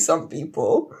bully some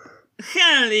people.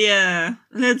 Hell yeah,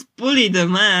 let's bully the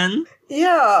man.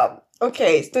 Yeah,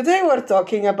 okay, today we're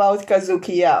talking about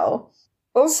Kazuki Yao,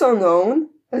 also known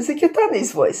as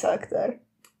Iketani's voice actor.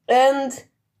 And,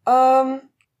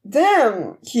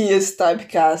 damn, he is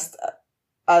typecast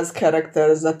as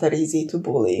characters that are easy to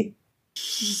bully.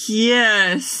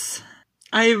 Yes.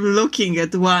 I'm looking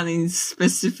at one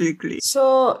specifically.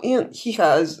 So, he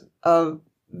has a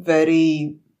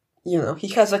he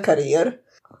has a career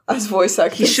as voice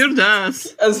actor. He sure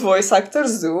does. As voice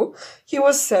actors do. He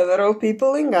was several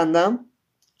people in Gundam.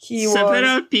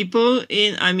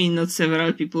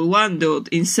 One dude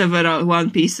in several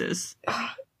One Pieces.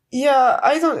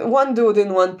 Yeah, one dude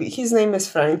in One Piece. His name is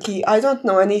Frankie. I don't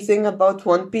know anything about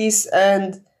One Piece,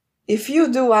 and if you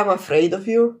do, I'm afraid of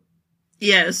you.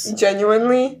 Yes.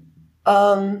 Genuinely.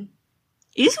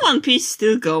 Is One Piece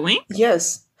still going?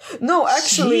 Yes. No,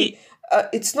 actually,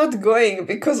 it's not going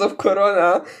because of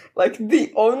Corona. Like,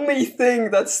 the only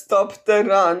thing that stopped the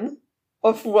run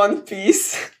of One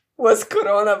Piece was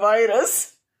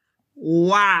coronavirus.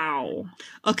 Wow.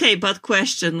 Okay, but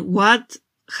question. Why?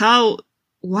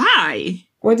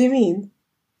 What do you mean?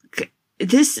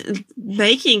 This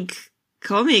making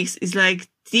comics is like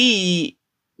the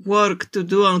work to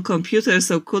do on computer,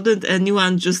 so couldn't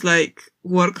anyone just like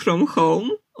work from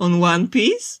home on One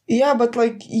Piece? Yeah, but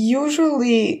like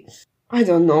usually, I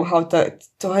don't know how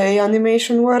Toei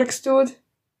animation works, dude.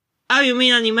 Oh, you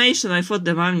mean animation? I thought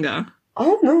the manga.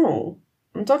 Oh no,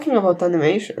 I'm talking about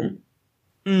animation.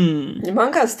 The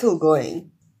manga is still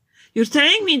going. You're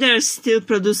telling me they're still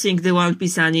producing the One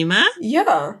Piece anime?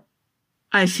 Yeah.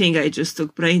 I think I just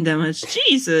took brain damage.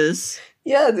 Jesus.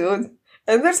 Yeah, dude.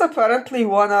 And there's apparently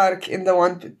one arc in the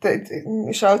one.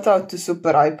 Shout out to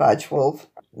Super Eye Patch Wolf,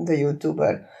 the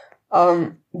YouTuber.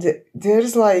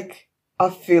 There's like a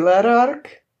filler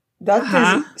arc that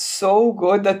is so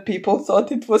good that people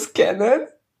thought it was canon.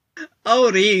 Oh,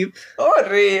 rip. Oh,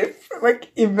 rip.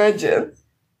 Like, imagine.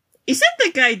 Isn't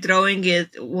the guy drawing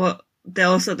it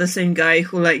also the same guy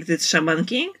who like did Shaman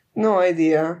King? No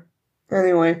idea.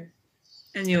 Anyway.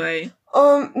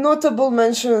 Notable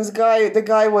mentions, the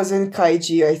guy was in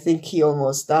Kaiji, I think he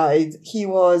almost died. He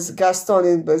was Gaston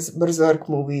in Berserk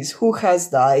movies. Who has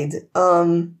died?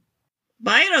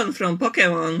 Byron from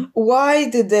Pokemon. Why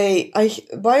did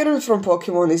Byron from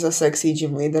Pokemon is a sexy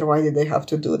gym leader. Why did they have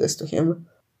to do this to him?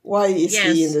 Why is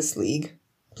he in this league?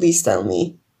 Please tell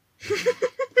me.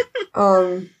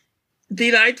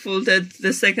 Delightful that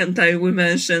the second time we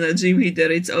mention a gym leader,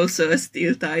 it's also a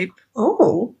steel type.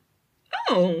 Oh,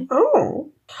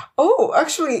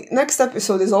 actually, next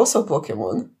episode is also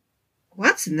Pokemon.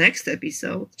 What's next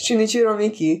episode? Shinichiro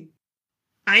Miki.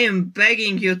 I am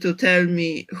begging you to tell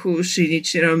me who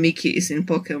Shinichiro Miki is in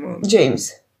Pokemon.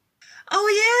 James. Oh,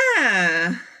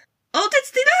 yeah. Oh,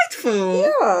 that's delightful.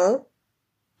 Yeah.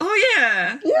 Oh,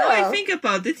 yeah. Now I think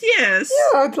about it, yes.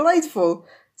 Yeah, delightful.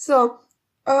 So,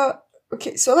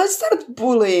 okay, so let's start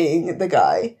bullying the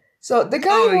guy. So, the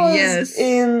guy was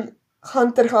in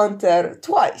Hunter x Hunter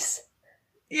twice.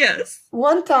 Yes.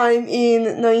 One time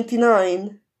in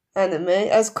 99 anime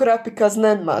as Kurapika's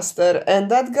Nen-master, and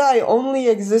that guy only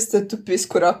existed to piss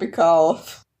Kurapika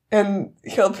off and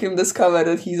help him discover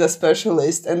that he's a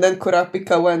specialist, and then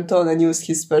Kurapika went on and used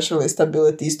his specialist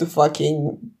abilities to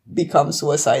fucking become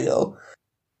suicidal.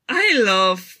 I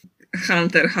love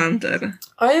Hunter x Hunter.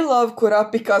 I love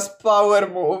Kurapika's power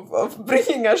move of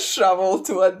bringing a shovel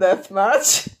to a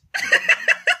deathmatch.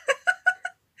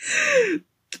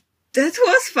 That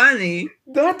was funny.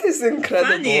 That is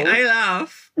incredible. Funny, I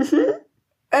laugh.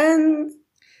 And...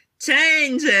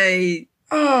 Change-Aid.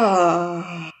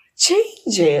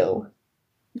 Change-Aid.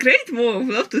 Great move,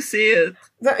 love to see it.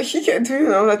 Do you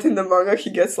know that in the manga he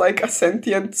gets like a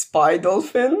sentient spy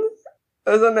dolphin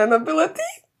as an ability?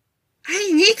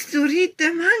 I need to read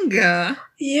the manga.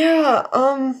 Yeah,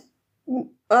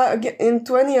 in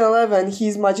 2011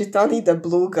 he's Majitani the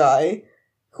blue guy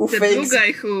who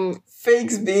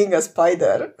fakes being a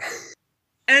spider.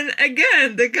 And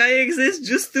again, the guy exists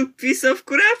just to piss off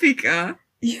Kurapika.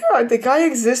 Yeah, the guy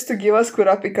exists to give us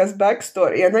Kurapika's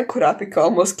backstory, and then Kurapika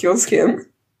almost kills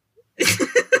him.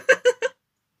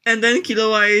 And then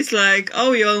Killua is like,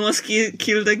 oh, you almost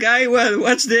killed the guy? Well,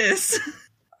 watch this.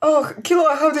 Oh,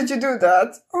 Killua, how did you do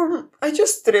that? I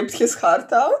just stripped his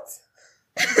heart out.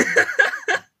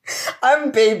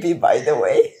 I'm baby, by the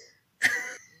way.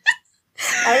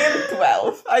 I am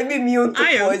 12. I'm immune to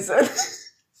poison.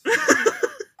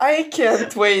 I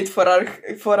can't wait for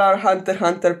our Hunter x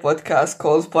Hunter podcast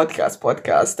called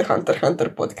the Hunter x Hunter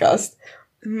podcast.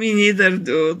 Me neither,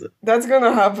 dude. That's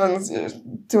gonna happen.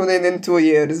 Tune in 2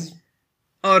 years.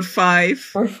 Or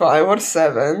 5. Or 5 or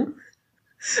 7.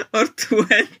 Or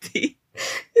 20.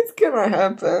 It's gonna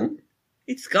happen.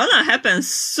 It's gonna happen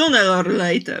sooner or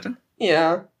later.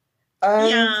 Yeah.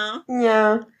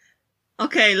 Yeah.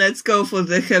 Okay, let's go for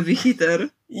the heavy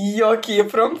hitter. Yoki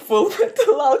from Full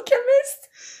Metal Alchemist.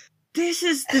 This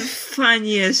is the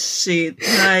funniest shit.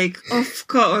 Like, of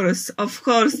course,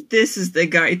 this is the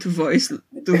guy to voice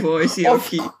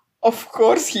Yoki. Of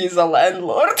course, he's a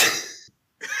landlord.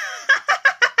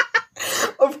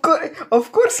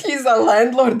 Of course, he's a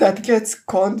landlord that gets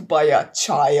conned by a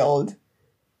child.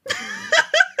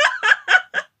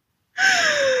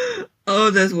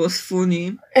 Oh, that was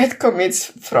funny. It commits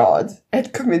fraud.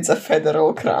 It commits a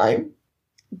federal crime.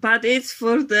 But it's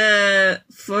for the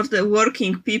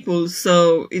working people,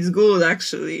 so it's good,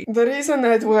 actually. The reason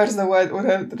Ed wears the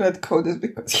red coat is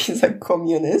because he's a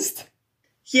communist.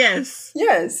 Yes.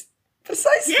 Yes.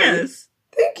 Precisely. Yes.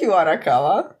 Thank you,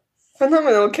 Arakawa.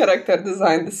 Phenomenal character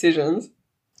design decisions.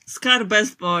 Scar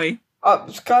best boy.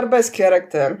 Scar best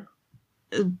character.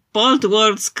 Bold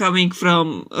words coming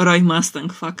from Roy Mustang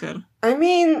fucker. I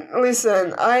mean,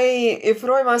 listen, if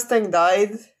Roy Mustang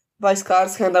died by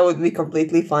Scar's hand, I would be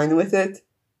completely fine with it.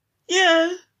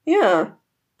 Yeah. Yeah.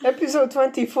 Episode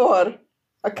 24.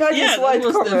 Akagi's white that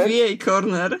was comment. the VA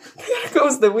corner. There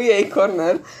goes the VA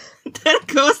corner. There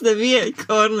goes the VA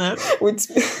corner. With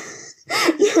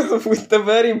the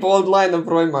very bold line of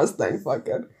Roy Mustang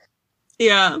fucker.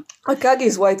 Yeah.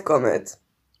 Akagi's white comet.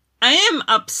 I am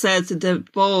upset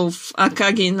that both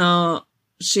Akagi no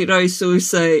Shiroi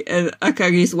Suisei and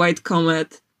Akagi's white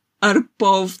comet are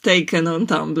both taken on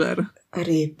Tumblr.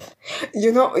 RIP.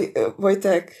 You know,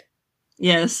 Wojtek,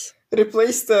 Yes.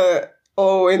 replace the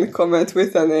O in comet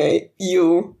with an A.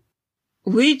 U.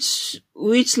 Which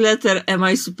letter am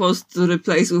I supposed to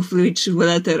replace with which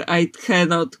letter? I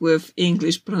cannot with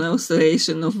English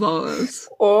pronunciation of vowels.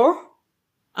 O.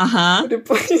 Uh-huh.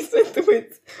 Replace it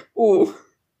with U.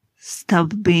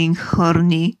 Stop being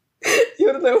horny.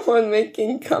 You're the one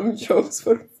making cum jokes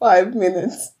for 5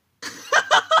 minutes.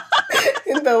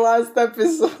 In the last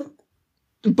episode.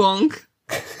 Bonk.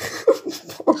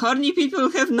 Horny people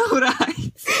have no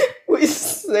rights. We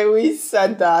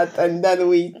said that and then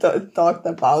we talked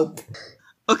about.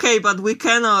 Okay, but we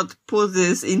cannot put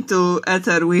this into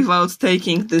ether without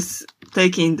taking this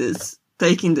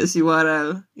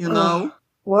URL, you know?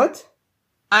 What?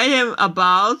 I am on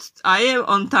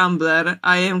Tumblr,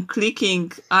 I am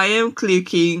clicking,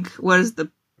 where's the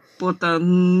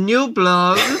button? New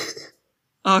blog.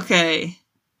 Okay,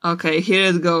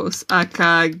 here it goes.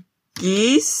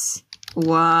 Akagi's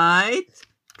white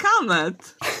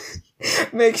comet.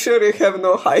 Make sure you have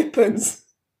no hyphens.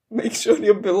 Make sure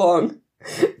you belong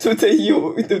to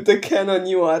the canon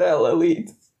URL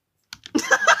elite.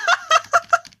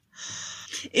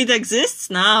 It exists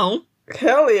now.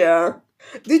 Hell yeah.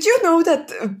 Did you know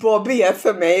that Bobby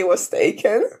FMA was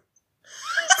taken?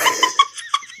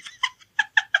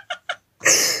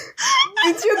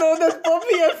 Did you know that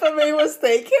Bobby FMA was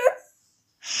taken?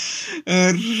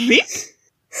 RIP?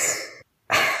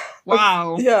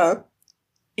 Wow. Yeah.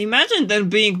 Imagine there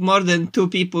being more than 2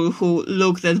 people who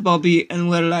looked at Bobby and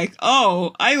were like,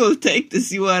 oh, I will take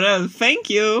this URL, thank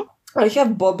you. I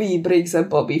have Bobby Briggs and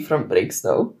Bobby from Briggs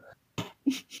though.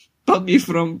 Bobby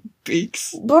from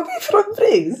Briggs. Bobby from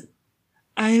Briggs.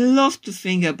 I love to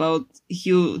think about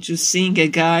you just seeing a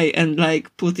guy and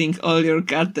like putting all your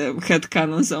goddamn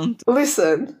headcanons on.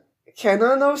 Listen,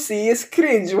 canon OC is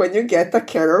cringe when you get a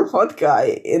canon hot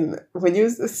guy. When you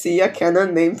see a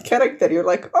canon named character, you're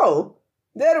like, oh,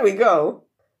 there we go.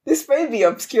 This may be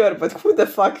obscure, but who the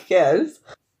fuck cares?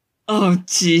 Oh,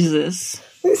 Jesus.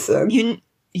 Listen.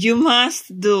 You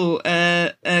must do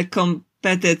a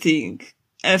competing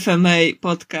FMA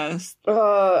podcast.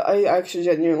 I actually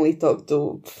genuinely talked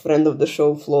to a friend of the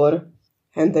show, Floor,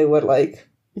 and they were like,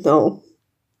 no.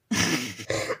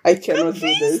 I cannot do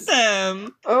this.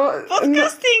 Them.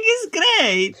 Podcasting is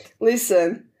great.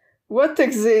 Listen, what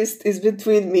exists is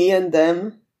between me and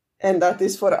them, and that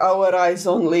is for our eyes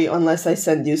only, unless I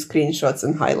send you screenshots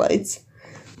and highlights.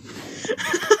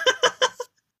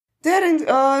 Then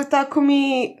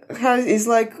Takumi is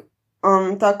like,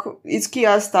 Itsuki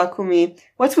asks Takumi,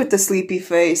 what's with the sleepy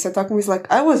face? And Takumi's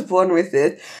like, I was born with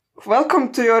it.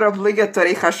 Welcome to your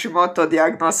obligatory Hashimoto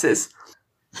diagnosis.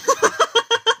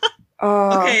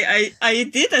 Okay, I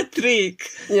did a trick.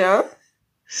 Yeah?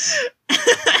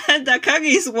 And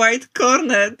Akagi's white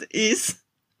cornet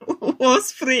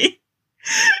was free.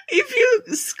 If you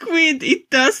squint, it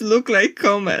does look like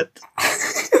Comet.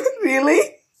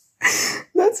 Really?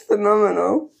 That's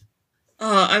phenomenal.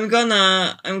 Oh, I'm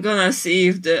gonna see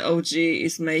if the OG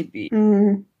is maybe.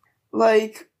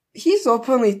 Like, he's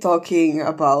openly talking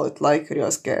about, like,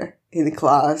 Ryosuke in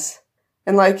class.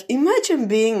 And, like, imagine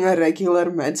being a regular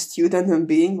med student and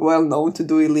being well known to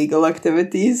do illegal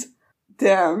activities.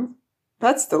 Damn.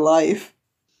 That's the life.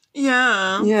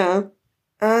 Yeah. Yeah.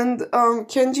 And,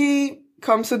 Kenji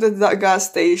comes to the gas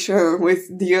station with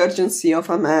the urgency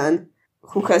of a man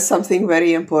who has something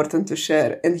very important to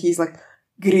share. And he's like,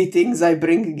 greetings, I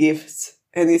bring gifts.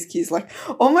 And his kid's like,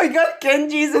 oh my god,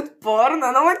 Kenji, is it porn? And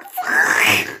I'm like,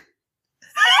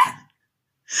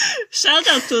 shout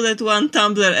out to that one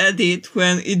Tumblr edit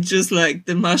when it's just like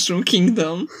the Mushroom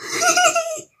Kingdom.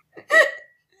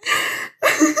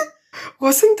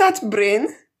 Wasn't that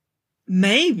Bryn?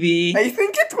 Maybe. I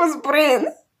think it was Bryn.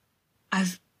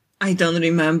 I don't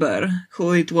remember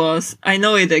who it was. I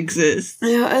know it exists.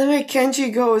 Yeah, anyway,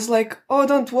 Kenji goes like, oh,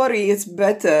 don't worry, it's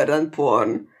better than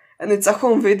porn. And it's a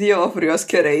home video of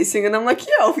Ryosuke racing, and I'm like,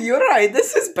 yo, you're right,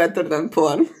 this is better than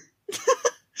porn.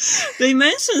 They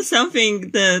mentioned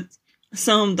something that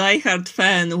some diehard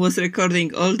fan was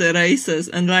recording all the races,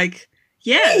 and like,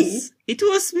 yes, it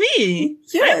was me.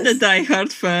 Yes. I'm the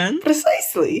diehard fan.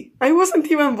 Precisely. I wasn't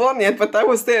even born yet, but I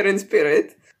was there in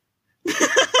spirit.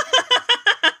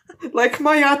 Like,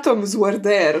 my atoms were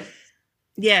there.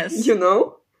 Yes. You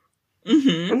know?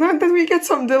 Mm-hmm. And then we get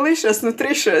some delicious,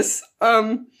 nutritious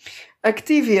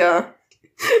Activia.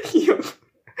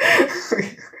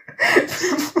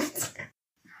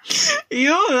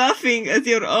 You laughing at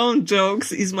your own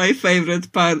jokes is my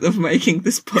favorite part of making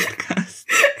this podcast.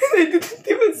 I didn't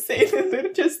even say that,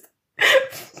 they're just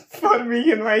forming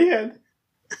in my head.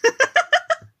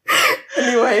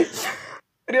 Anyway,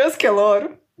 Rios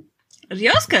Kelor.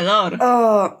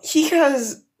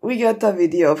 We got a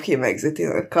video of him exiting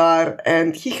the car,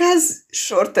 and he has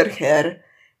shorter hair,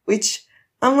 which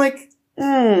I'm like,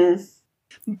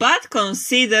 But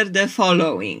consider the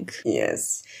following.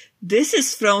 Yes. This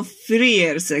is from 3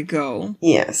 years ago.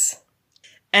 Yes.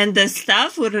 And the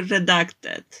stuff were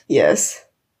redacted. Yes.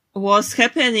 Was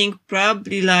happening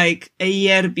probably like a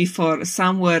year before,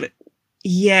 somewhere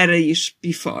year-ish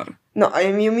before. No,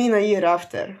 you mean a year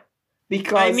after.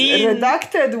 Because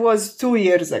redacted was 2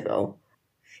 years ago.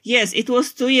 Yes, it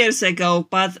was 2 years ago,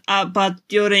 but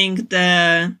during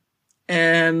the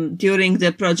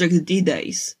Project D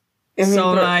days.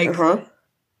 So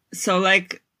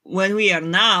like when we are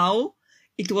now,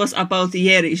 it was about a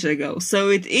year-ish ago. So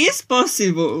it is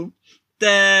possible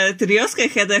that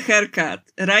Ryosuke had a haircut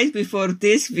right before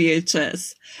this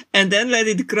VHS and then let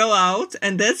it grow out,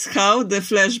 and that's how the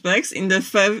flashbacks in the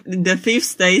fifth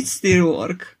stage still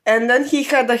work. And then he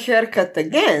had a haircut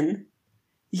again.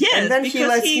 Yes, and then he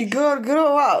lets it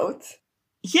grow out.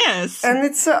 Yes. And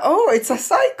it's a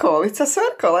cycle. It's a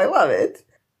circle. I love it.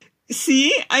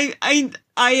 See, I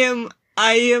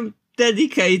am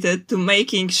dedicated to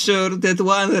making sure that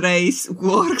one race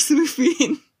works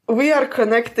within. We are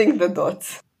connecting the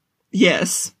dots.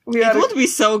 Yes. It would be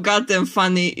so goddamn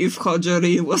funny if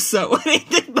Hojorin was somewhere in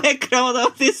the background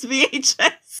of this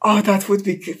VHS. Oh, that would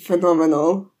be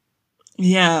phenomenal.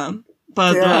 Yeah.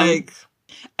 But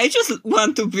I just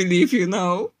want to believe,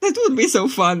 that would be so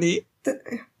funny.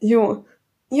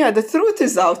 The truth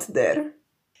is out there.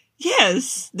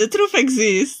 Yes, the truth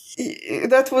exists.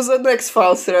 That was an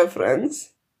X-Files reference.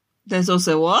 There's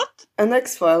also what? An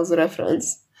X-Files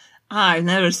reference. I've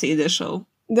never seen the show.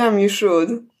 Damn, you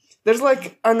should. There's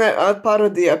like a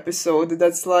parody episode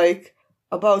that's like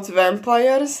about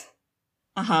vampires.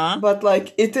 Uh-huh. But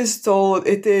like it is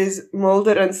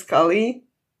Mulder and Scully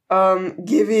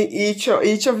giving each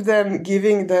of them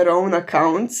giving their own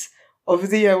accounts of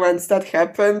the events that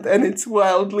happened, and it's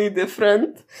wildly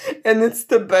different, and it's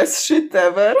the best shit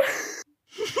ever.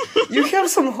 You have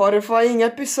some horrifying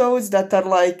episodes that are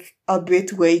like a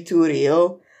bit way too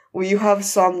real. You have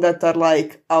some that are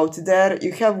like out there.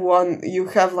 You have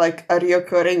like a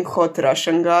reoccurring hot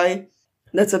Russian guy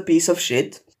that's a piece of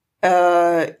shit.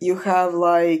 You have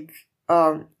like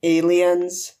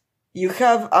aliens. You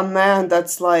have a man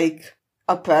that's like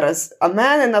a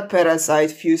man and a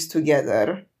parasite fused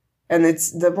together, and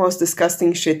it's the most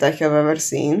disgusting shit I have ever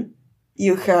seen.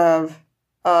 You have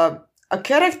a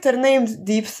character named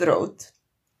Deep Throat.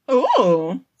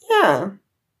 Oh, yeah.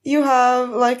 You have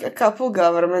like a couple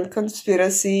government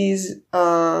conspiracies.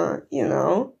 There's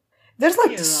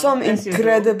like some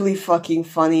incredibly fucking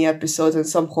funny episodes and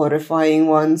some horrifying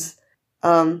ones.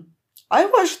 I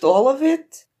watched all of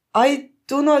it. I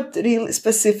do not really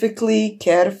specifically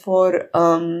care for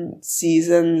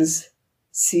season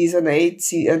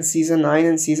 8 and season 9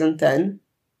 and season 10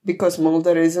 because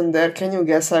Mulder isn't there. Can you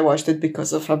guess I watched it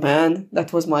because of a man?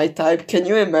 That was my type. Can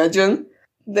you imagine?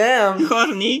 Damn.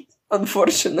 Horny.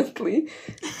 Unfortunately.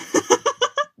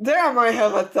 Damn, I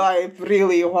have a type.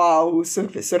 Really, wow.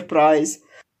 Surprise.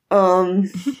 I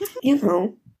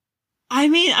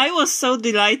mean, I was so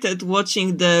delighted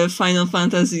watching the Final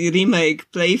Fantasy remake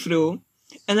playthrough.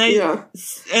 And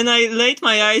I laid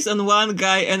my eyes on one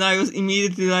guy and I was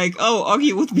immediately like, oh,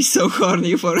 Oggy would be so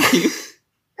horny for him.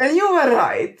 And you were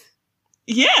right.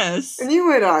 Yes. And you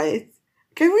were right.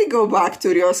 Can we go back to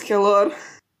Ryosuke lore?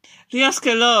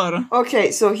 Ryosuke lore.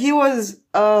 Okay, so he was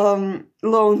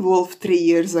lone wolf 3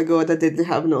 years ago that didn't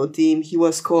have no team. He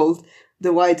was called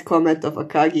the White Comet of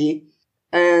Akagi.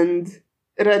 And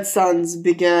Red Suns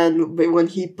began when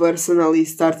he personally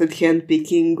started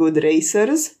handpicking good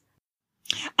racers.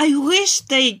 I wish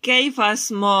they gave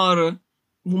us more,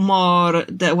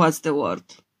 what's the word?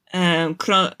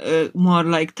 More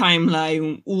like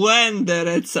timeline when the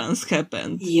Red Suns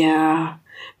happened. Yeah,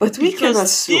 but we can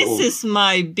assume. This is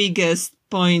my biggest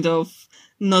point of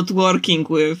not working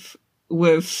with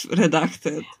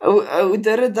Redacted.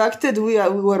 The Redacted we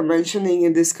were mentioning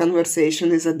in this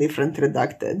conversation is a different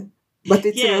Redacted. But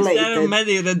it's related. Yes, there are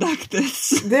many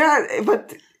Redacteds.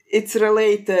 But it's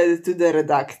related to the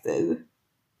Redacted.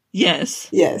 Yes.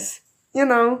 Yes. You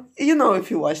know if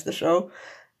you watch the show.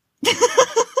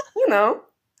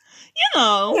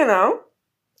 You know,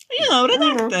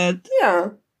 redacted. Yeah.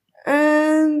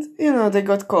 And, they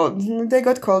got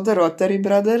called the Rotary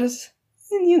Brothers.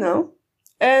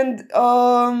 And,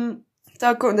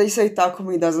 they say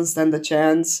Takumi doesn't stand a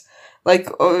chance. Like,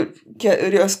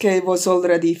 Ryosuke was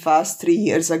already fast 3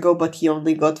 years ago, but he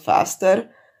only got faster.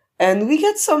 And we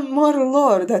get some more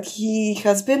lore that he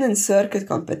has been in circuit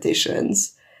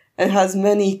competitions and has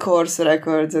many course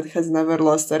records and has never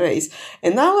lost a race.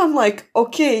 And now I'm like,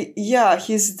 okay, yeah,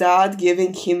 his dad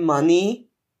giving him money,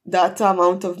 that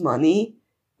amount of money,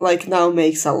 like, now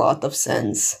makes a lot of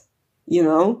sense.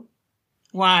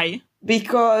 Why?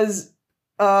 Because,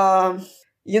 when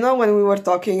we were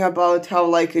talking about how,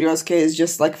 like, Ryosuke is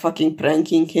just, like, fucking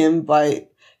pranking him by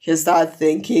his dad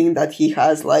thinking that he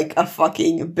has, like, a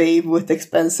fucking babe with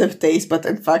expensive taste, but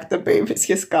in fact the babe is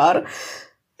his car.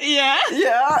 Yeah.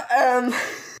 Yeah,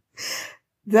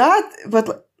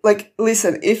 but, like,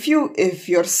 listen, if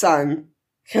your son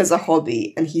has a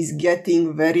hobby and he's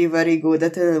getting very, very good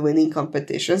at it and winning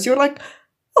competitions, you're like,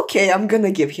 okay, I'm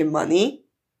gonna give him money.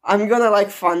 I'm gonna, like,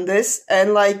 fund this.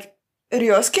 And, like,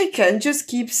 Ryosuke can just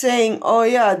keep saying, oh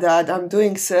yeah, Dad, I'm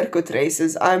doing circuit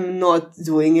races. I'm not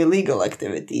doing illegal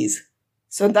activities.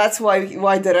 So that's why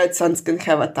the Red Suns can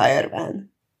have a tire van.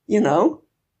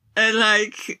 And,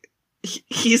 like,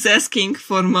 he's asking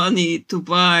for money to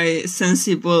buy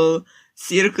sensible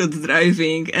circuit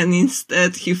driving, and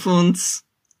instead he funds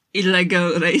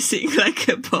illegal racing like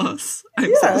a boss.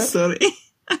 I'm so sorry.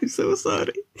 I'm so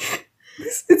sorry.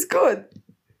 It's good.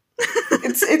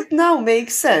 It now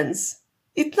makes sense.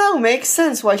 It now makes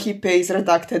sense why he pays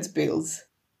Redacted's bills.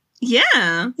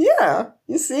 Yeah. Yeah.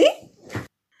 You see?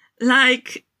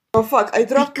 Like... Oh fuck, I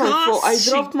dropped my phone. I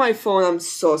dropped my phone. I'm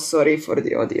so sorry for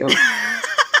the audio.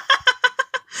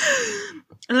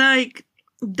 Like,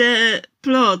 the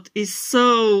plot is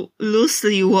so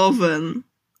loosely woven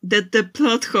that the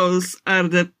plot holes are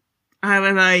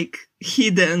like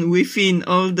hidden within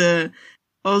all the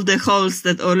holes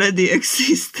that already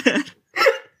exist there.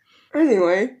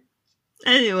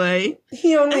 Anyway,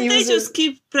 he only they just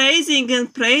keep praising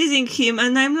him,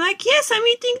 and I'm like, yes, I'm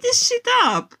eating this shit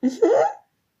up. Mm-hmm.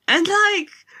 And, like,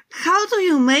 how do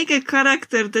you make a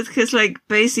character that has, like,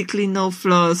 basically no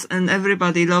flaws and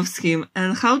everybody loves him?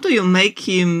 And how do you make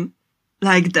him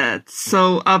like that?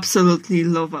 So absolutely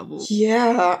lovable.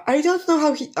 Yeah, I don't know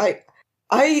how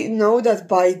I know that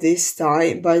by this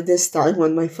time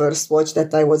when I first watched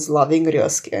that, I was loving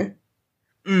Ryosuke.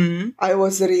 I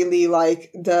was really,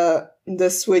 like, the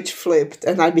switch flipped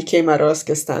and I became a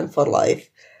Ryosuke stan for life.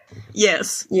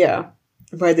 Yes. Yeah,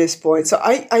 by this point. So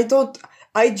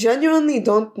I genuinely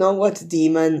don't know what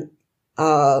demon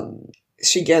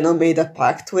Shigeno made a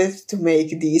pact with to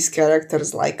make these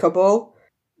characters likable.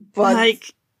 But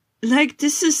like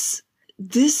this is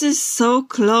so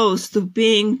close to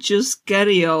being just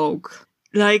Gary Oak.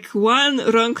 Like, one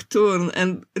wrong turn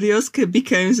and Ryosuke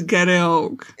becomes Gary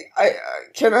Oak.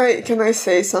 Can I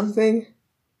say something?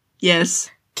 Yes.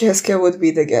 Keisuke would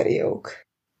be the Gary Oak.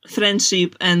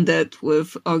 Friendship ended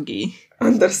with Ogi.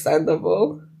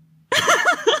 Understandable.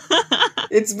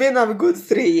 It's been a good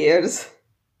 3 years.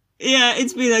 Yeah,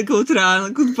 it's been a good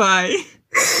run. Goodbye.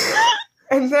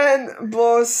 And then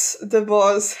the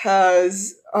boss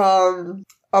has a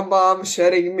mom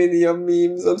sharing Minion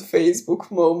memes on Facebook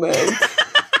moment.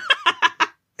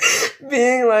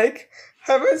 Being like,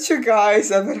 haven't you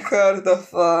guys ever heard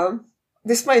of...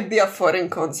 this might be a foreign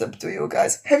concept to you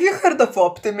guys. Have you heard of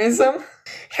optimism?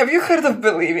 Have you heard of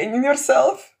believing in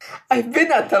yourself? I've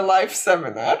been at a live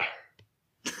seminar.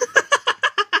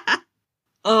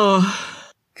 Oh,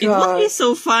 God. It would be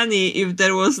so funny if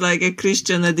there was, like, a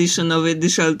Christian edition of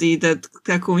Initial D that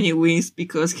Takumi wins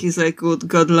because he's a good,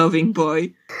 God-loving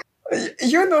boy.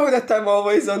 You know that I'm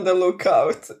always on the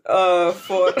lookout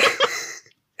for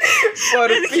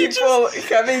people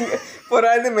for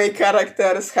anime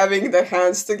characters having their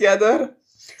hands together.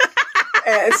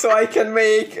 And so I can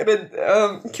make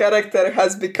character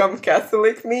has become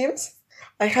Catholic memes.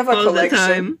 I have a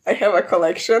collection. I have a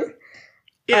collection.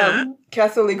 Yeah.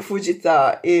 Catholic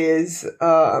Fujita is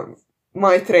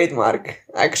my trademark,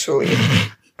 actually.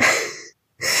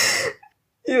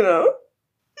 You know?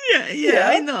 Yeah,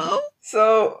 I know.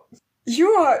 So, you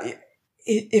are...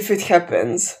 If it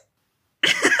happens,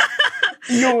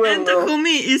 you will and know.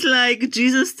 Takumi is like,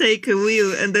 Jesus take a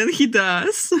wheel, and then he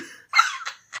does.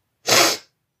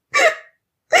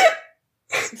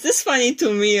 This is funny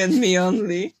to me and me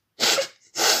only.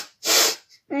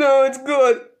 No, it's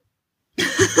good.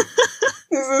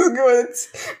 This is good.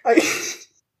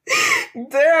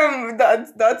 Damn,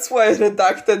 that's why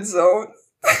Redacted Zone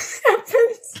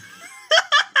happens.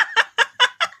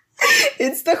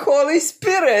 It's the Holy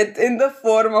Spirit in the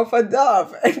form of a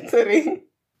dove entering.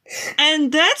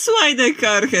 And that's why the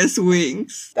car has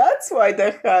wings. That's why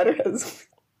the car has...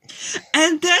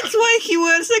 And that's why he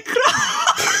wears a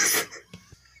cross.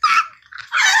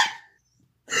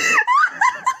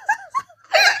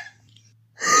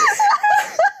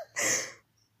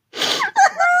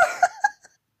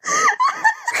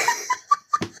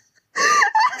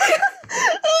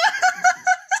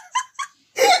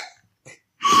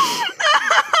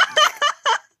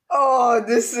 Oh,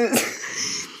 this is...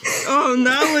 Oh,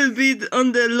 now we'll be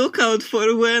on the lookout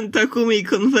for when Takumi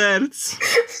converts.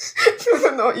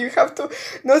 No, you have to...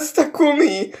 Not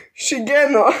Takumi,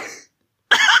 Shigeno.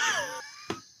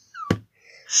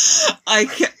 I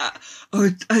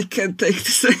can't take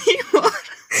this anymore.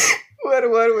 Where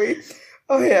were we?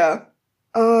 Oh, yeah.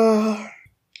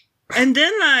 And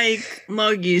then,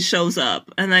 Moggy shows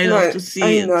up, and I love to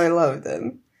see it. I know, I love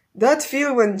them. That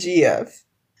feel when GF.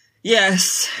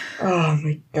 Yes. Oh,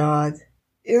 my God.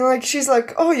 You know, she's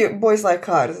like, oh, you boys like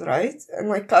cars, right?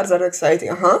 And, cars are exciting.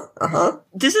 Uh-huh.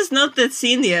 This is not that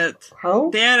scene yet. How?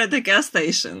 They are at the gas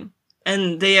station.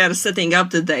 And they are setting up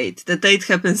the date. The date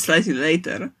happens slightly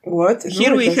later. What?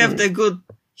 Here we have the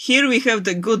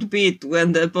good bit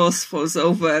when the boss falls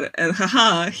over and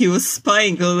he was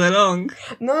spying all along.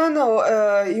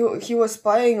 No, he was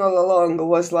spying all along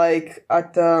was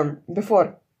at,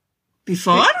 before.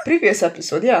 Before? Previous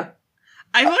episode, yeah.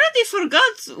 I already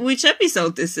forgot which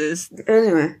episode this is.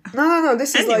 Anyway. No,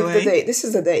 this is the date. This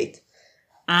is the date.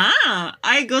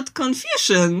 I got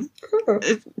confusion.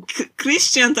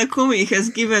 Christian Takumi has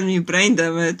given me brain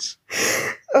damage.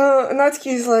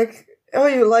 Natsuki is like, oh,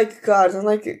 you like cars. And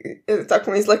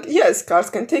Takumi is like, yes, cars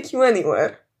can take you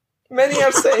anywhere. Many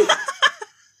are saying.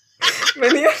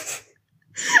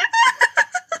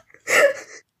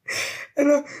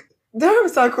 And, damn,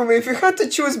 Takumi, if you had to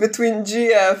choose between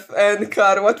GF and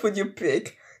car, what would you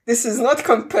pick? This is not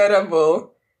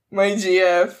comparable, my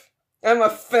GF. I'm a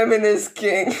feminist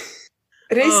king.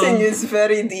 Racing is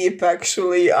very deep,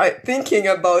 actually. Thinking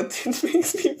about it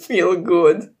makes me feel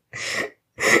good.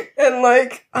 And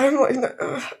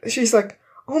she's like,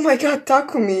 oh my God,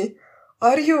 Takumi,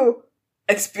 are you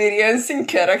experiencing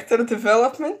character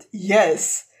development?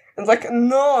 Yes. And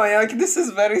no, this is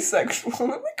very sexual.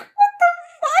 I'm like, what the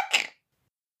fuck?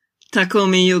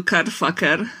 Takumi, you car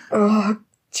fucker. Oh,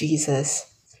 Jesus.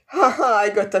 Haha, I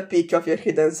got a peek of your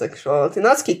hidden sexuality.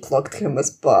 Natsuki clocked him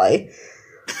as bi.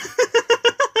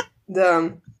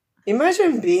 Damn.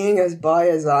 Imagine being as bi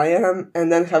as I am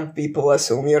and then have people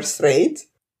assume you're straight.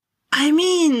 I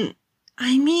mean,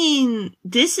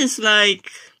 this is that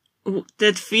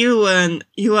feel when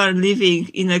you are living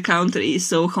in a country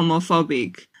so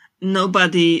homophobic.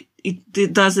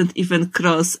 It doesn't even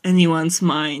cross anyone's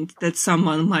mind that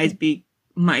someone might be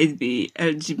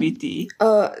LGBT.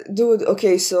 Dude,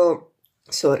 okay, so...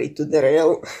 Sorry to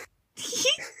derail.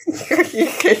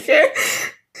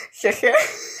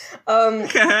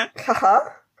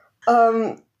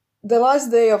 The last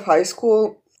day of high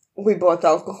school, we bought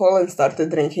alcohol and started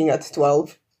drinking at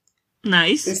 12.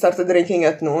 Nice. We started drinking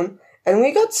at noon. And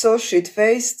we got so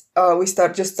shit-faced, we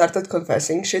just started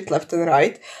confessing shit left and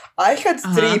right. I had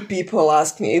 3 people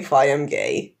ask me if I am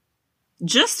gay.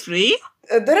 Just 3?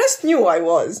 The rest knew I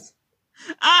was.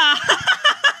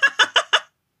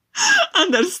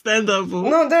 Understandable.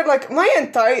 No, they're my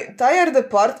entire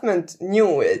department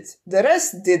knew it. The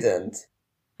rest didn't.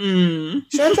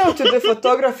 Shout out to the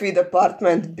photography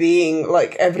department being,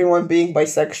 everyone being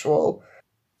bisexual.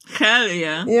 Hell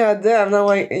yeah. Yeah, damn,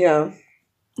 yeah.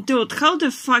 Dude, how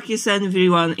the fuck is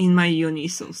everyone in my uni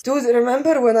so... Dude,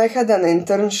 remember when I had an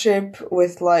internship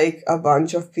with, a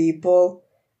bunch of people?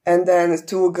 And then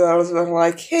 2 girls were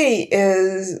like, hey,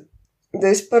 is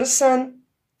this person,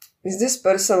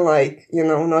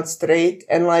 not straight?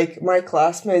 And, my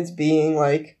classmates being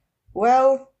like,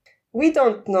 well, we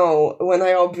don't know when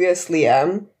I obviously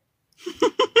am.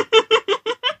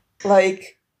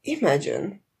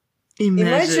 Imagine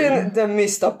the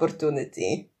missed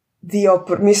opportunity.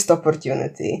 Missed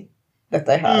opportunity that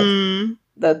I had.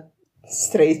 That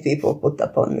straight people put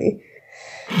upon me.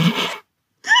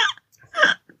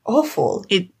 Awful.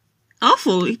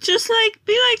 Awful. It just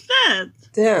be like that.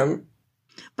 Damn.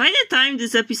 By the time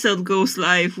this episode goes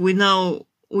live, we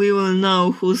will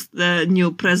know who's the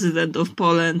new president of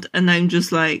Poland, and I'm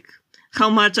just how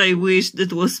much I wish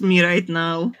that was me right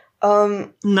now.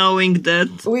 Knowing that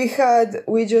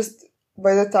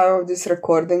by the time of this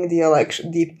recording, the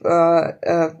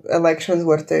elections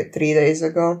were 3 days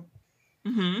ago.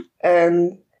 Mm-hmm.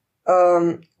 And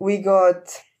we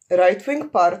got right-wing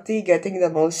party getting the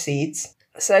most seats.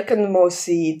 Second most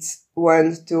seats,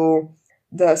 went to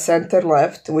the center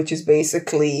left, which is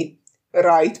basically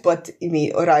right, but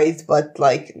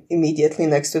like immediately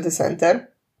next to the center.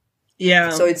 Yeah.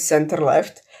 So it's center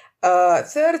left.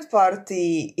 Third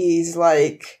party is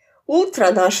like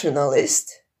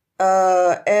ultra-nationalist,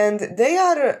 and they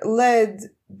are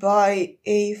led by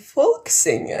a folk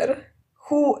singer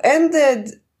who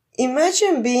ended...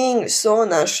 Imagine being so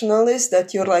nationalist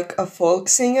that you're like a folk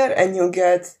singer and you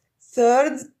get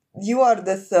third... You are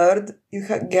the third... You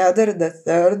gather the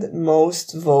third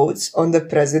most votes on the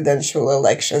presidential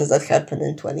elections that happened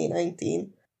in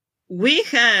 2019. We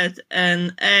had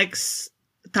an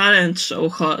ex-talent show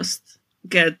host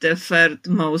get the third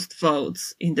most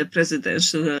votes in the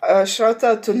presidential. Shout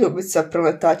out to Ljubica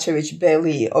Preletačević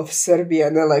Beli of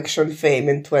Serbian election fame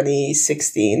in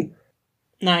 2016.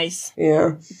 Nice.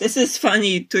 Yeah. This is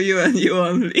funny to you and you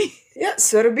only. Yeah,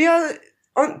 Serbia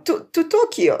to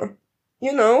Tokyo.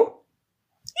 You know?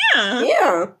 Yeah.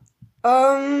 Yeah.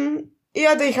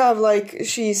 Yeah, they have like,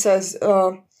 she says,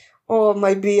 oh,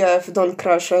 my BF, don't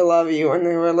crush, I love you. And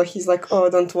they were like, he's like, oh,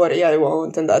 don't worry, I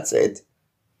won't. And that's it.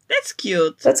 That's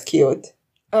cute. That's cute.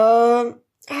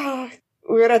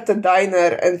 We're at the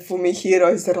diner and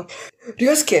Fumihiro is there like,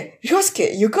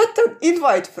 Ryosuke, you got an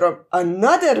invite from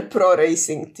another pro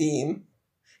racing team.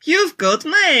 You've got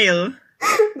mail.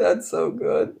 That's so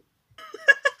good.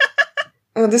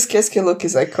 This Keisuke look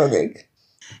is iconic.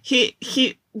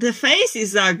 The face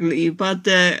is ugly, but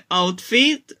the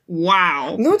outfit,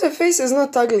 wow. No, the face is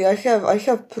not ugly. I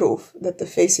have proof that the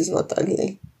face is not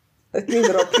ugly. Let me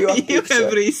drop you a picture. You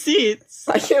have receipts.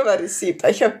 I have a receipt.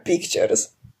 I have pictures.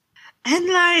 And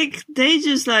like, they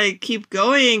just like keep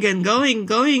going and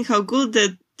going, how good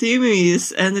that team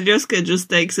is. And Ryosuke just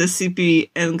takes a CP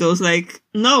and goes like,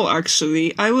 no,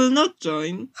 actually, I will not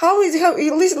join. How, at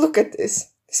least look at this.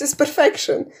 This is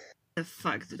perfection. The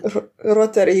fuck?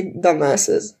 Rotary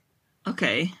dumbasses.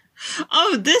 Okay.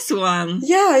 Oh, this one.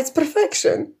 Yeah, it's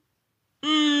perfection.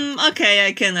 Okay,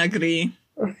 I can agree.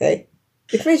 Okay.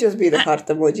 It may just be the heart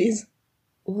emojis.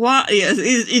 What? Yes,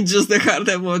 it's just the heart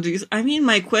emojis. I mean,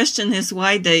 my question is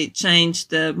why they changed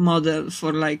the model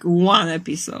for like one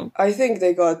episode. I think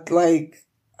they got like,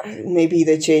 maybe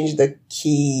they changed the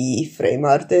key frame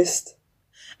artist.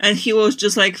 And he was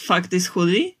just like, fuck this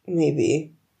hoodie?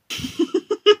 Maybe.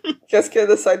 Keisuke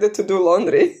decided to do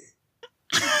laundry.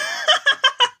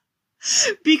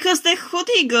 Because the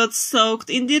hoodie got soaked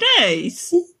in the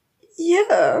race.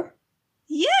 Yeah.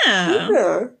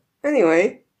 Yeah.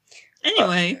 Anyway.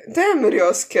 Damn,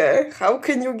 Ryosuke. How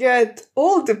can you get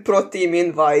all the pro team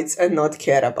invites and not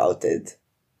care about it?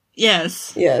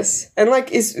 Yes. And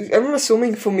like, I'm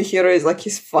assuming Fumihiro is like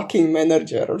his fucking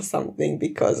manager or something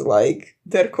because like,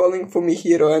 they're calling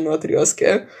Fumihiro and not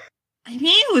Ryosuke. I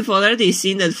mean, we've already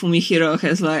seen that Fumihiro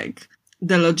has like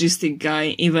the logistic guy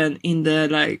even in the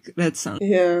like Red Sun.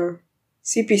 Yeah.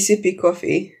 Sippy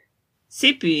coffee.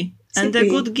 Sippy. And a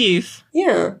good gift.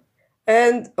 Yeah.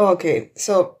 And, okay,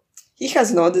 so he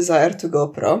has no desire to go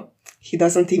pro. He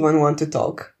doesn't even want to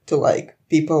talk to, like,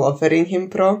 people offering him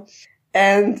pro.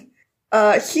 And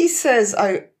he says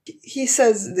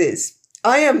this,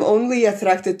 I am only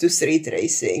attracted to street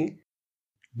racing.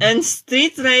 And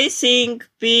street racing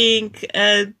being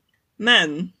a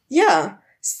man. Yeah.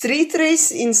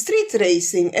 In street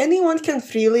racing, anyone can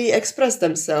freely express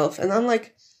themselves. And I'm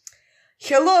like,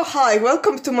 hello, hi,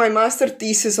 welcome to my master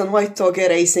thesis on why Toge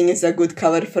racing is a good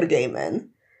cover for gay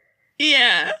men.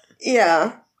 Yeah.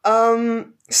 Yeah.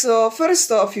 So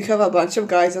first off, you have a bunch of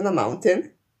guys on a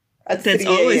mountain at 3 a.m. That's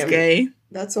always gay.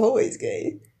 That's always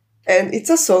gay. And it's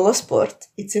a solo sport.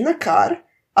 It's in a car.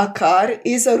 A car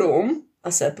is a room,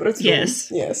 a separate room.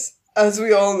 Yes. As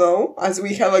we all know, as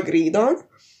we have agreed on.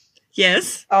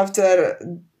 Yes. After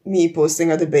me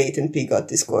posting a debate in Pigot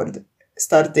Discord,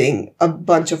 starting a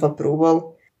bunch of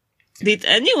approval. Did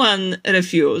anyone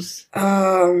refuse?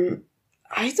 I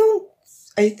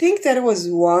think there was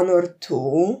one or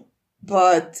two,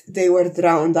 but they were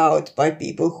drowned out by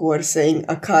people who were saying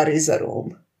a car is a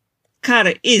room.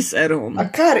 Car is a room. A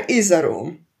car is a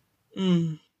room.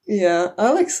 Yeah,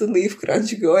 Alex Leaf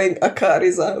Crunch going, a car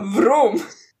is a room.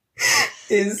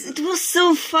 It was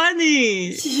so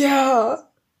funny. Yeah.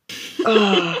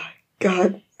 Oh,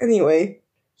 God. Anyway,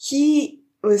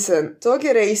 listen,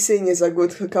 Toge Racing is a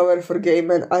good cover for gay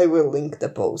men. I will link the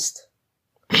post.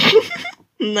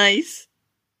 Nice.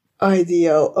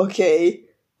 Ideal. Okay.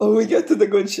 Oh, we get to the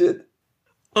good shit.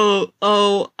 I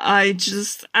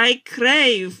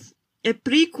crave a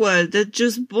prequel that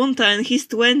just Bunta and he's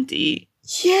 20.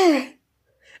 Yeah.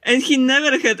 And he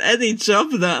never had any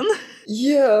job done.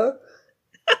 Yeah.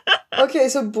 Okay,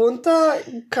 so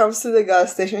Bunta comes to the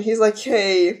gas station. He's like,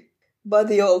 hey,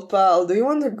 buddy, old pal, do you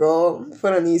want to go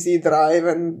for an easy drive?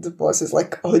 And the boss is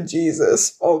like, oh,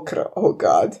 Jesus. Oh,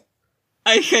 God.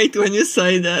 I hate when you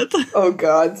say that. Oh,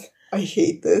 God. I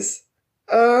hate this.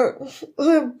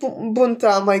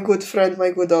 Bunta, my good friend,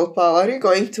 my good old pal, are you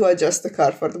going to adjust the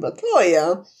car for the battle? Oh,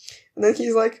 yeah. And then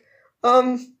he's like,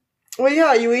 well,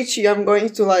 yeah, Yuichi, I'm going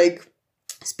to, like,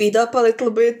 speed up a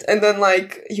little bit. And then,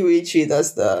 like, Yuichi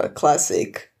does the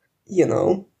classic, you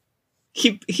know.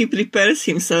 He prepares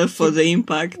himself for the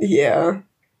impact. Yeah.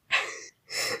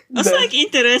 It's like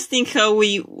interesting how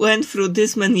we went through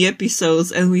this many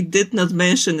episodes and we did not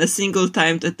mention a single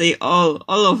time that they all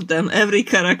of them, every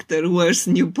character wears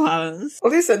New Balance.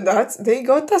 Listen, they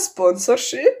got a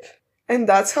sponsorship and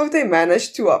that's how they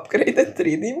managed to upgrade the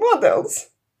 3D models.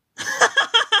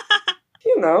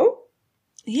 You know?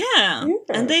 Yeah.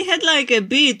 And they had like a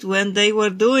bit when they were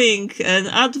doing an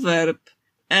advert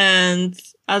and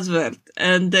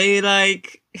they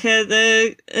like had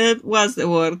what's the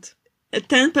word? A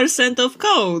 10% of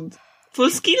code for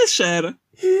Skillshare.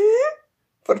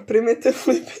 For primitive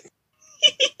living.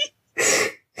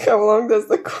 How long does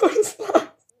the course last?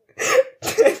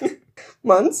 10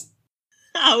 months?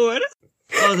 Hours?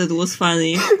 Oh, that was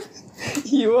funny.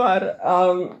 You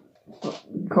are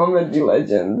comedy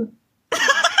legend.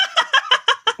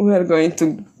 We are going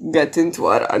to get into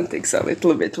our antics a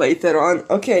little bit later on.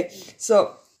 Okay,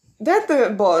 so then the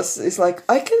boss is like,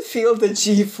 I can feel the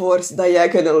G-force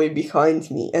diagonally behind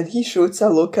me. And he shoots a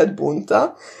look at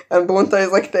Bunta. And Bunta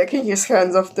is like taking his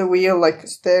hands off the wheel, like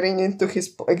staring into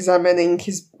examining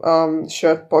his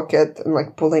shirt pocket and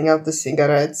like pulling out the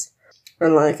cigarettes.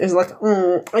 And like, it's like,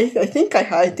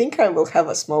 I think I will have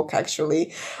a smoke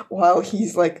actually. While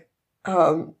he's like,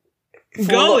 full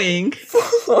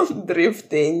on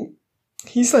drifting.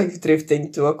 He's like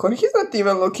drifting to a corner. He's not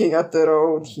even looking at the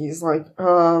road. He's like,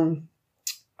 I'm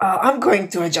going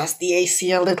to adjust the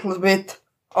AC a little bit.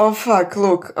 Oh fuck,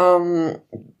 look,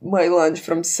 my lunch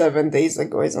from 7 days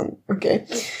ago is on. Okay.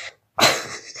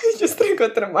 I just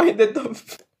got reminded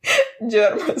of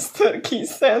German's turkey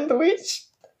sandwich.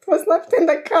 It was left in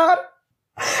the car.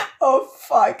 Oh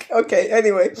fuck. Okay,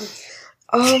 anyway.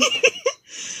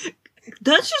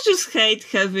 Don't you just hate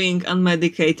having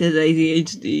unmedicated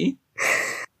ADHD?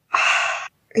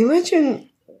 Imagine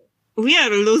we are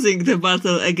losing the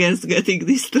battle against getting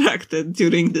distracted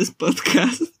during this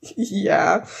podcast.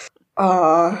 Yeah.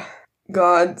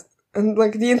 God. And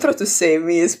like the intro to Save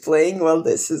Me is playing while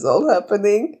this is all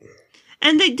happening.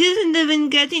 And they didn't even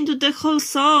get into the whole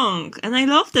song. And I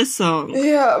love the song.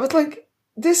 Yeah, but like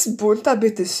this Bunta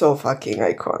bit is so fucking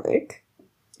iconic.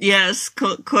 Yes,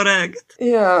 correct.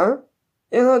 Yeah.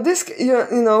 You know, this, you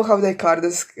know how they call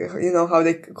this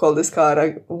car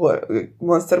a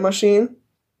monster machine?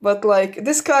 But, like,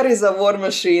 this car is a war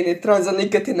machine. It runs on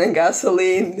nicotine and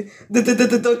gasoline.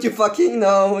 Don't you fucking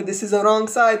know? This is the wrong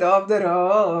side of the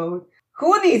road.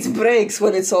 Who needs brakes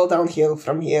when it's all downhill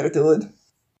from here, dude?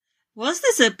 Was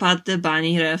this a Pat the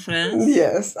Bunny reference?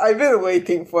 Yes, I've been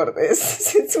waiting for this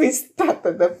since we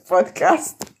started the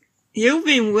podcast. You've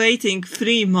been waiting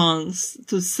 3 months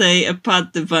to say a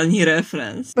Pat the Bunny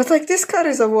reference. But like, this car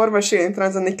is a war machine. It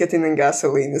runs on nicotine and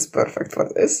gasoline. Is perfect for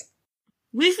this.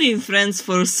 We've been friends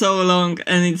for so long,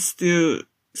 and it still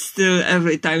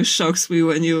every time shocks me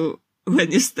when you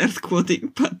start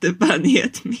quoting Pat the Bunny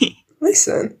at me.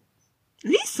 Listen.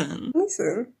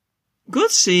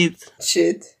 Good shit.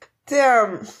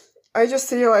 Damn. I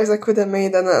just realized I could have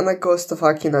made a Ghost of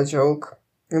Akina joke.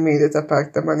 I made it a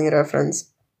Pat the Bunny reference.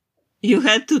 You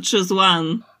had to choose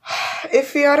one.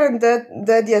 If we aren't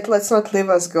dead yet, let's not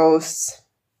live as ghosts.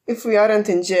 If we aren't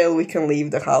in jail, we can leave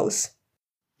the house.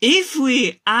 If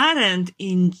we aren't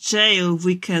in jail,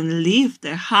 we can leave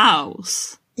the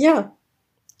house. Yeah.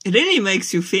 It really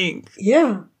makes you think.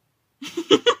 Yeah.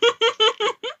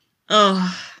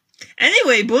 Oh.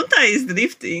 Anyway, Bunta is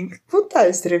drifting.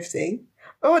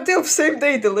 Oh, the same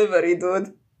day delivery,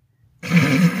 dude.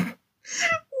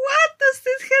 What does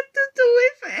this have to do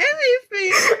with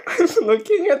anything? I'm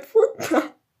looking at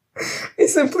Bunta. I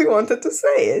simply wanted to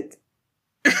say it.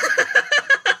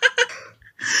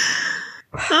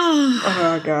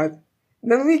 Oh, God.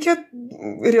 Then we get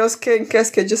Ryosuke and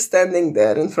Keisuke just standing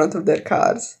there in front of their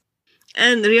cars.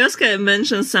 And Ryosuke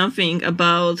mentioned something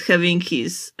about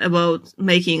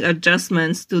making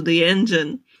adjustments to the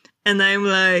engine. And I'm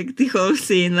like, the whole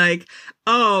scene, like,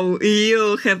 oh,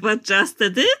 you have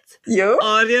adjusted it? You?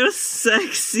 Or your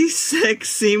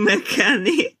sexy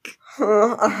mechanic?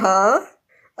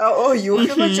 Oh, you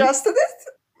have adjusted it?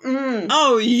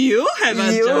 Oh, you have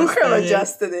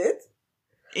adjusted it?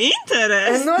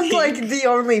 Interesting. And not like the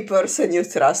only person you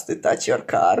trust to touch your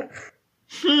car.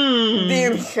 The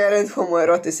inherent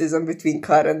homoeroticism between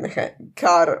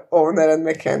car owner and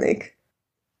mechanic.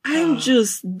 I'm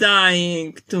just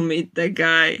dying to meet the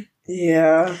guy.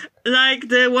 Yeah. Like,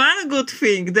 the one good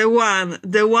thing, the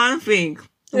one thing,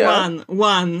 Yeah.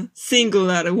 one,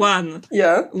 singular, one.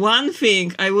 Yeah. One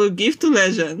thing I will give to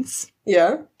Legends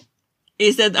Yeah.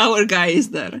 is that our guy is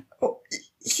there. Oh,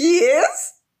 he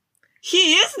is?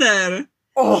 He is there!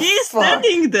 Oh, He is fuck.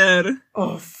 standing there!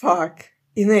 Oh, fuck.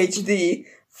 In HD.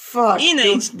 Fuck. In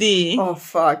dude. HD. Oh,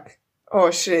 fuck.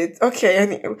 Oh, shit.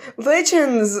 Okay,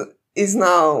 Legends is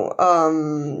now,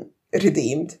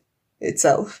 redeemed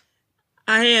itself.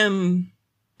 I am...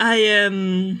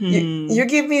 You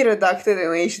give me Redacted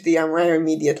in HD, I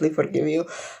immediately forgive you.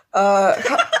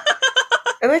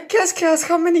 And I ask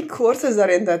how many quarters are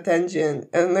in that engine?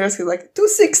 And there's like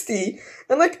 260.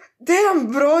 And like,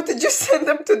 damn, bro, did you send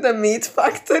them to the meat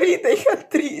factory?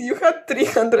 You had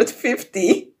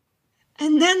 350.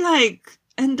 And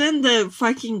then the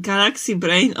fucking galaxy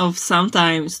brain of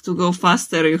sometimes to go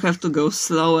faster you have to go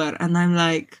slower, and I'm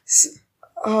like...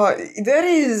 There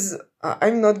is...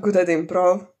 I'm not good at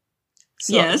improv.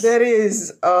 So Yes. there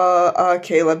is a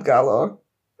Caleb Gallo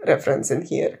reference in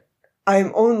here.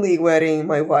 I'm only wearing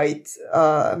my white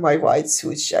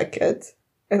suit jacket.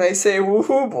 And I say,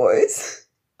 woohoo, boys.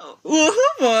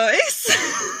 Woohoo, boys!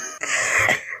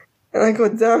 And I go,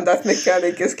 damn, that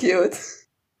mechanic is cute.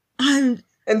 And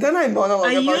then I monologue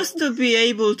I about... used to be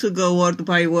able to go word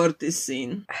by word this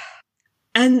scene.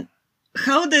 And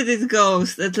how did it go?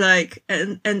 That like,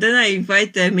 and then I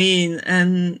invite them in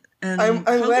and I'm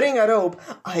wearing a robe.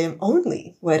 I am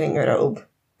only wearing a robe.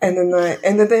 And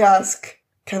then they ask,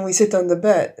 can we sit on the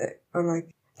bed? I'm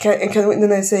like,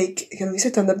 then I say, can we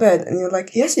sit on the bed? And you're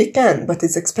like, yes, you can, but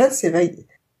it's expensive.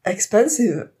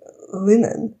 Expensive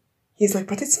linen. He's like,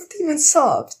 but it's not even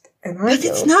soft. And I But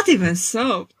it's not even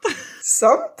soft.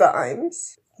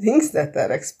 Sometimes things that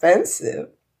are expensive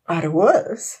are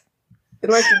worse.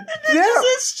 Like, yeah.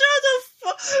 It's shot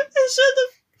of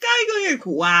guy going like,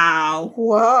 wow.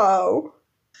 Wow.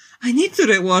 I need to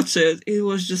rewatch it. It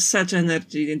was just such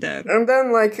energy in there. And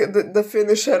then, like, the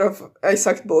finisher of I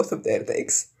sucked both of their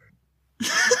dicks.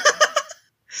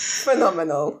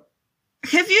 Phenomenal.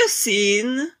 Have you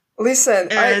seen Listen,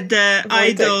 the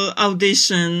Idol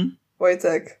audition?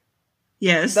 Wojtek,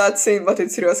 Yes. that scene, but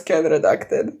it's Ryosuke and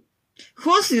Redacted.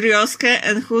 Who's Ryosuke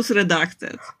and who's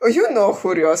Redacted? Oh, you know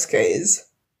who Ryosuke is.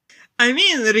 I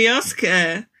mean,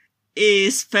 Ryosuke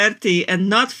is 30 and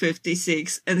not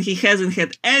 56, and he hasn't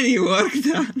had any work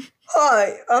done.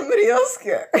 Hi, I'm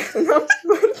Ryosuke. And I'm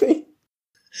 30.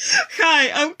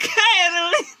 Hi, I'm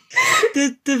Caroline.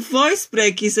 The voice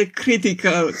break is a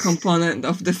critical component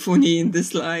of the funny in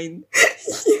this line.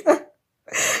 Yeah.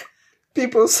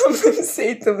 People sometimes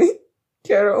say to me,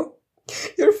 Carol,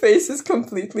 your face is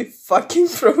completely fucking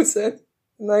frozen.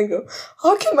 And I go,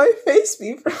 how can my face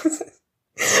be frozen?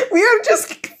 We are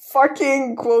just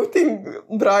fucking quoting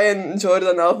Brian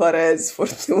Jordan Alvarez for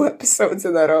 2 episodes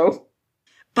in a row.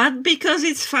 But because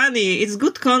it's funny, it's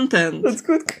good content. That's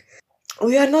good.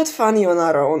 We are not funny on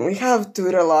our own. We have to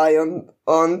rely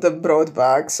on the broad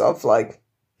backs of, like,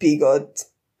 Bigot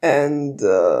and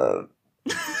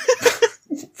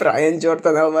Brian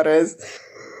Jordan Alvarez.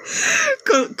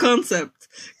 Concept.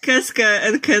 Kesuke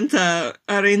and Kenta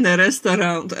are in a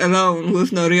restaurant alone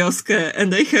with no Ryosuke,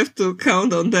 and they have to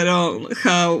count on their own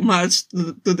how much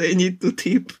do they need to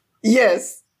tip.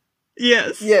 Yes.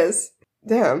 Yes. Yes.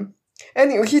 Damn.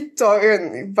 Anyway, he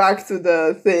talking back to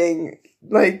the thing,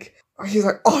 like, he's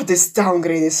like, oh, this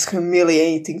downgrade is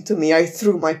humiliating to me. I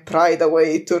threw my pride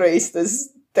away to race this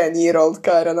 10-year-old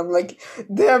car. And I'm like,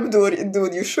 damn,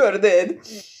 dude, you sure did.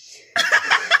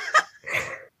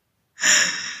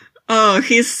 Oh,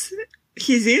 he's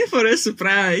in for a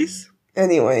surprise.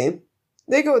 Anyway,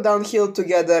 they go downhill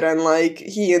together and, like,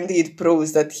 he indeed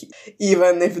proves that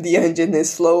even if the engine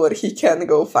is slower, he can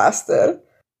go faster.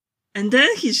 And then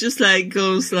he just, like,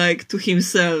 goes, like, to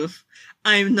himself,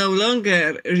 I'm no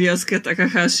longer Ryosuke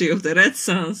Takahashi of the Red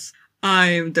Suns.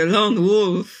 I'm the Lone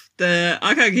Wolf, the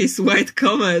Akagi's White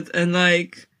Comet, and,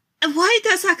 like, why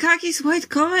does Akagi's White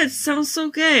Comet sound so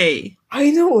gay?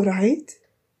 I know, right?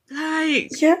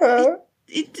 Like, Yeah.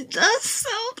 it does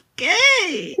sound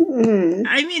gay. Mm.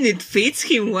 I mean, it fits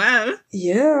him well.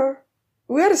 Yeah.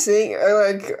 We are seeing,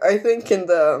 I think in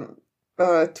the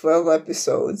 12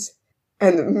 episodes,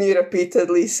 and me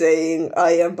repeatedly saying,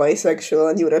 I am bisexual,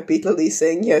 and you repeatedly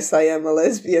saying, yes, I am a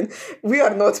lesbian. We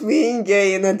are not being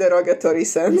gay in a derogatory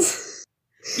sense.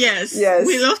 Yes. Yes.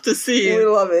 We love to see We it.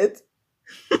 love it.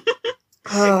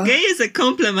 Gay is a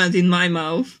compliment in my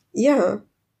mouth. Yeah.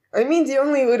 I mean, the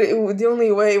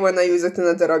only way when I use it in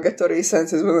a derogatory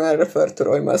sense is when I refer to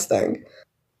Roy Mustang.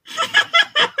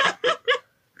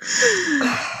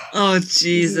 Oh,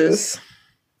 Jesus.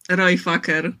 Roy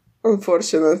fucker.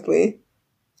 Unfortunately.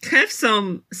 Have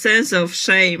some sense of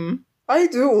shame. I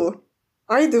do.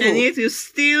 And yet you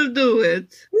still do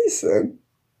it. Listen.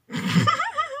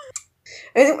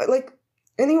 Anyway,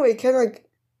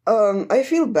 I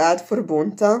feel bad for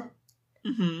Bunta.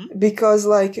 Mm-hmm. Because,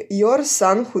 like, your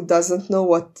son who doesn't know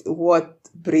what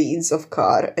breeds of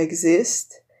car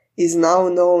exist is now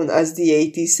known as the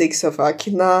 86 of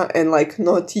Akina, and, like,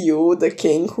 not you, the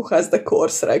king who has the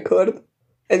course record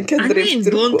and can drift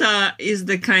through. Bunta is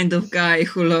the kind of guy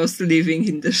who loves living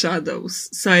in the shadows,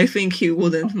 so I think he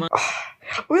wouldn't mind.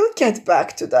 We'll get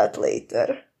back to that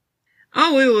later.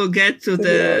 Oh, we will get to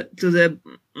the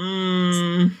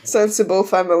sensible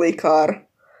family car.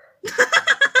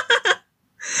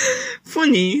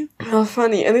 Funny. Oh,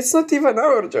 funny. And it's not even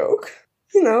our joke.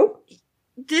 You know?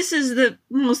 This is the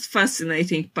most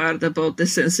fascinating part about the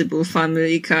sensible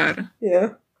family car.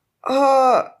 Yeah.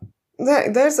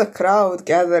 There's a crowd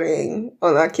gathering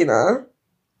on Akina.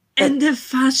 And the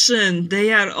fashion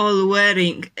they are all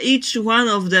wearing. Each one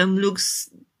of them looks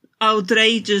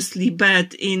outrageously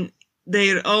bad in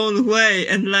their own way.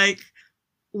 And like,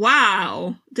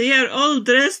 wow, they are all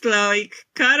dressed like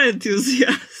car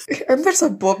enthusiasts. And there's a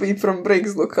Bobby from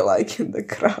Briggs lookalike in the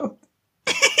crowd.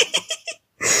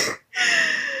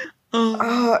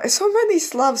 So many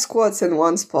Slav squads in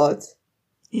one spot.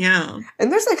 Yeah.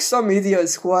 And there's like some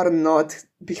idiots who are not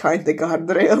behind the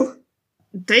guardrail.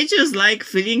 They just like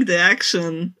feeling the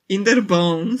action in their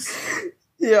bones.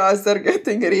 Yeah, as they're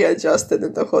getting readjusted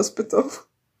in the hospital.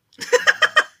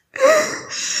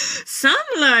 Some,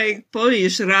 like,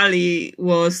 Polish rally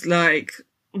was, like,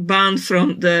 banned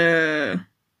from the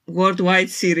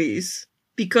worldwide series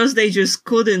because they just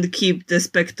couldn't keep the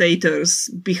spectators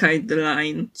behind the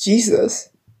line. Jesus.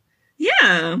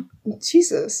 Yeah.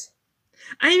 Jesus.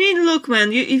 I mean, look,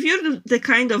 man, if you're the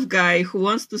kind of guy who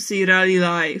wants to see rally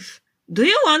live, do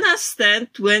you want to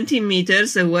stand 20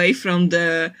 meters away from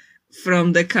the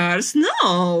cars?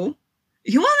 No.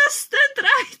 You want to stand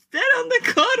right there on the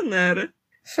corner.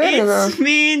 Fair enough. It's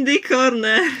me in the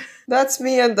corner. That's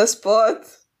me in the spot.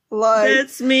 Like,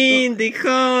 that's me in the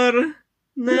corner.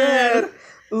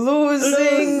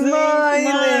 Losing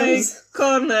my limbs.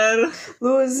 Corner.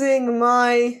 Losing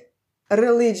my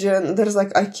religion. There's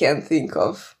like, I can't think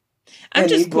of. I'm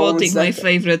just quoting my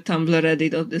favorite Tumblr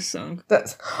edit of this song.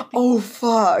 Oh,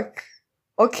 fuck.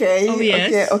 Okay. Oh,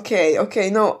 yes. Okay.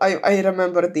 No, I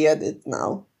remember the edit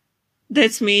now.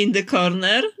 That's me in the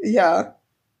corner? Yeah.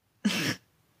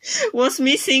 Was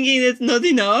me singing it not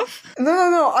enough?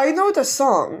 No. I know the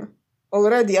song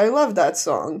already. I love that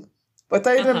song. But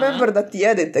I remember that the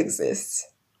edit exists.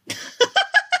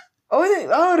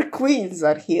 Our queens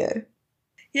are here.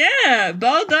 Yeah,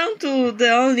 bow down to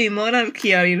the only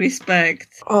monarchy I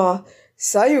respect. Oh,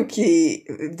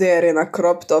 Sayuki there in a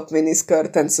crop top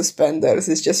miniskirt and suspenders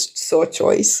is just so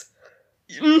choice.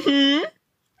 Mm-hmm.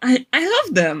 I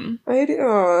love them.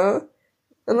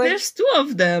 And like, there's two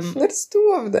of them.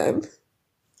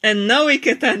 And no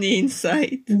Iketani in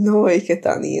sight.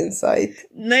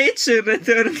 Nature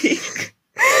returning.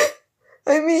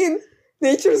 I mean,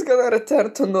 nature's gonna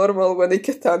return to normal when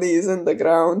Iketani is in the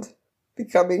ground,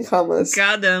 becoming hummus.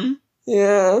 Got them.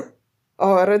 Yeah.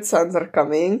 Oh, Red Suns are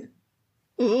coming.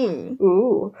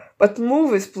 Ooh. But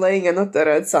Move is playing and not the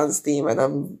Red Suns team, and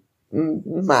I'm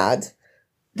mad.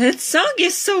 That song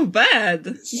is so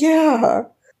bad. Yeah.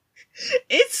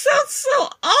 It sounds so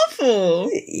awful.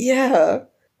 Yeah.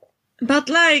 But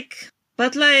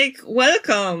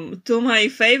welcome to my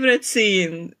favorite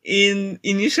scene in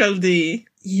Initial D.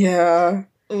 Yeah.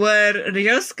 Where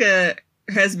Ryosuke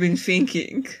has been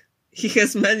thinking. He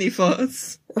has many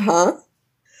thoughts. Uh-huh.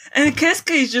 And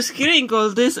Keisuke is just hearing all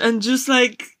this and just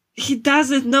like, he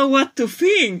doesn't know what to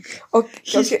think.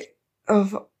 Okay.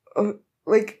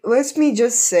 Let me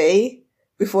just say,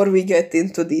 before we get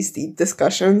into these deep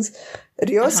discussions,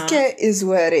 Ryosuke is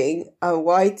wearing a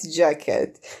white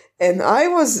jacket. And I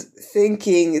was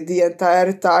thinking the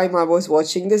entire time I was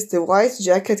watching this, the white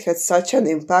jacket had such an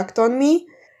impact on me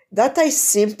that I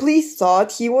simply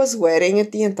thought he was wearing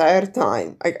it the entire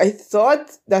time. I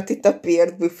thought that it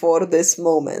appeared before this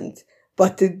moment,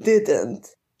 but it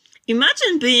didn't.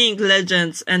 Imagine being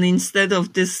Legends and instead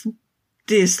of this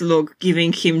look,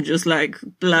 giving him just like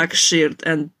black shirt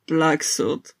and black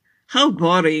suit. How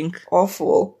boring.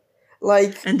 Awful.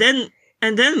 Like, and then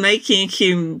making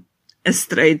him a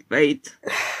straight bait.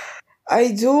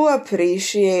 I do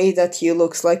appreciate that he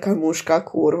looks like a mushka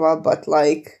kurva, but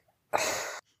like...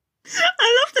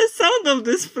 I love the sound of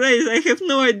this phrase. I have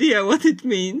no idea what it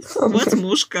means. What's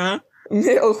mushka?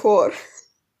 Male whore.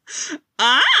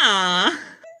 Ah!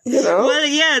 You know? Well,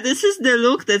 yeah, this is the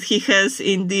look that he has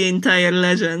in the entire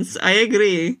Legends. I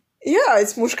agree. Yeah,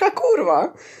 it's mushka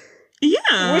kurva. Yeah.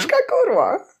 Mushka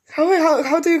kurva.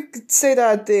 How do you say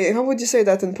that? How would you say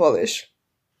that in Polish?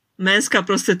 Męska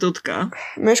prostytutka.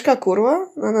 Meszka kurwa?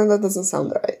 No, that doesn't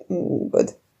sound right.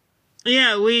 But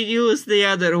Yeah, we use the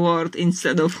other word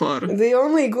instead of whore. the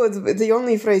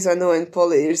only phrase I know in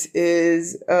Polish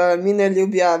is "Mnie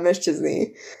lubia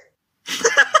mężczyzny."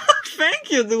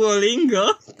 Thank you,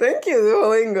 Duolingo. Thank you,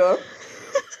 Duolingo.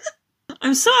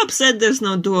 I'm so upset there's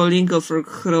no Duolingo for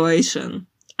Croatian.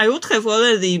 I would have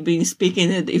already been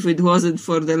speaking it if it wasn't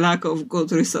for the lack of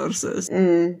good resources.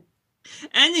 Anyway,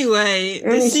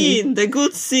 the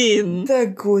good scene. The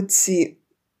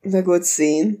good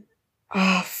scene.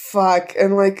 Ah, fuck.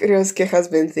 And like, Ryosuke has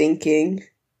been thinking.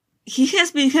 He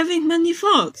has been having many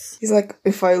thoughts. He's like,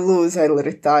 if I lose, I'll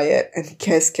retire. And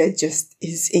Keisuke just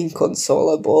is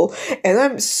inconsolable. And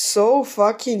I'm so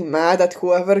fucking mad at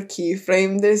whoever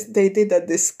keyframed this. They did a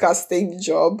disgusting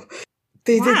job.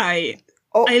 Why?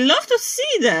 I love to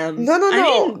see them. No. I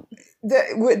mean,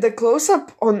 the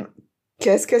close-up on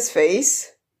Keisuke's face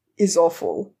is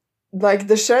awful. Like,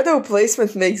 the shadow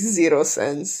placement makes zero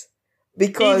sense.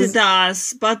 Because it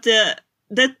does, but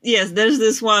there's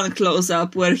this one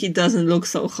close-up where he doesn't look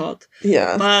so hot.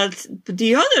 Yeah. But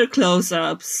the other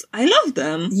close-ups, I love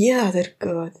them. Yeah, they're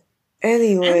good.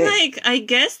 Anyway. And like, I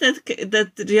guess that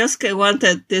Ryosuke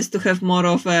wanted this to have more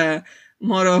of a,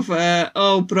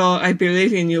 oh bro, I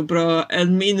believe in you, bro.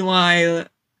 And meanwhile,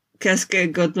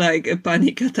 Keisuke got like a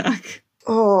panic attack.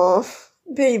 Oh,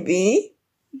 baby.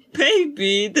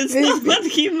 That's not what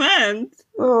he meant.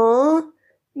 Oh.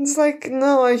 It's like,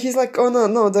 no, he's like, oh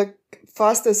no, the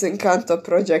fastest Encanto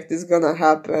project is gonna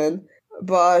happen.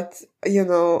 But,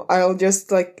 I'll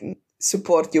just like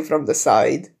support you from the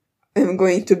side. I'm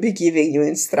going to be giving you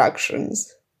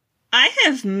instructions. I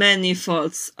have many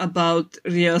thoughts about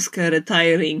Ryosuke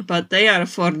retiring, but they are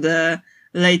for the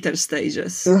later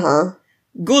stages. Uh-huh.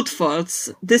 Good thoughts.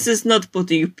 This is not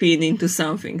putting pin into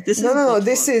something. This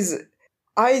is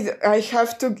I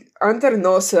have to, under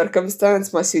no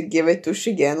circumstance must you give it to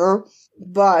Shigeno,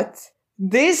 but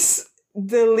this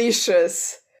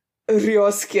delicious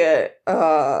Ryosuke,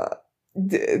 the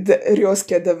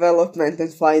Ryosuke development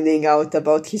and finding out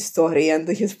about his story and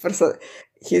his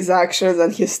actions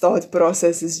and his thought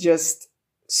process is just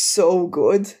so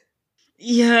good.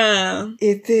 Yeah.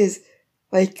 It is.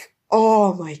 Like,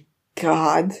 oh my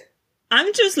god.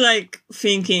 I'm just like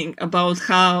thinking about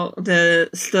how the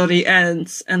story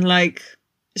ends and like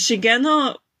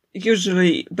Shigeno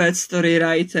usually bad story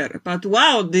writer, but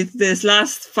wow, this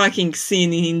last fucking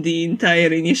scene in the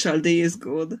entire Initial D is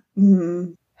good.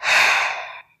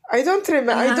 I don't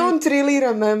really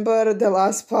remember the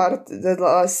last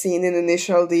scene in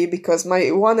Initial D because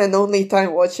my one and only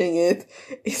time watching it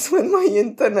is when my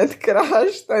internet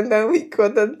crashed and then we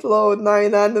couldn't load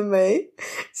 9 anime.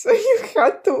 So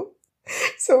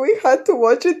we had to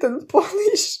watch it in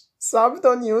Polish, subbed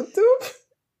on YouTube.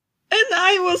 And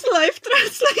I was live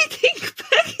translating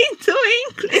back into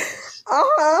English.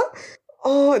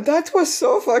 Oh, that was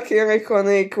so fucking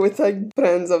iconic with like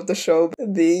friends of the show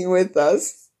being with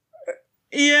us.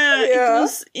 Yeah, it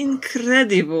was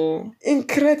incredible.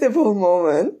 Incredible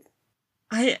moment.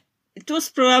 It was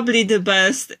probably the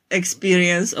best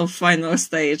experience of Final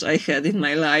Stage I had in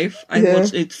my life. I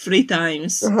watched it 3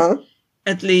 times.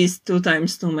 At least 2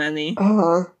 times too many.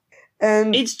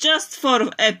 And it's just 4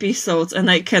 episodes and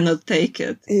I cannot take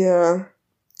it. Yeah.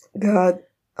 God.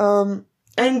 And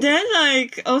then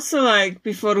like, also like,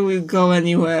 before we go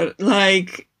anywhere,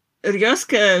 like,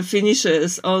 Ryosuke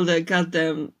finishes all the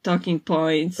goddamn talking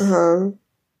points.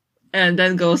 And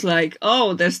then goes like,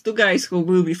 oh, there's 2 guys who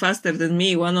will be faster than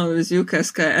me. One of them is you,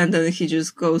 Keisuke. And then he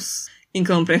just goes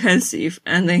incomprehensive.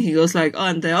 And then he goes like, oh,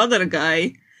 and the other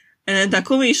guy. And then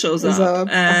Takumi shows up.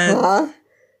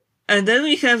 And then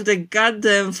we have the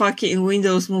goddamn fucking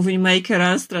Windows Movie Maker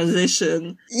as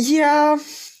transition. Yeah.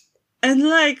 And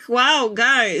like, wow,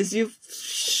 guys, you've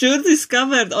sure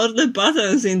discovered all the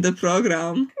buttons in the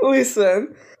program.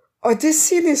 Listen. Oh, this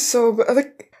scene is so good.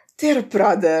 Like, they're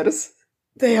brothers.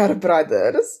 They are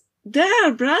brothers. They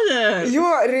are brothers. You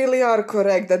really are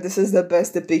correct that this is the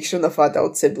best depiction of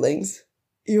adult siblings.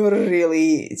 You're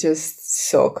really just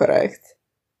so correct.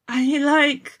 I mean,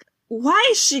 like,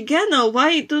 why Shigeno?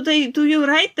 Why do you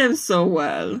write them so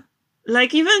well?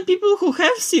 Like, even people who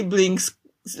have siblings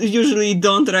usually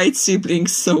don't write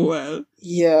siblings so well.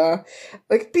 Yeah.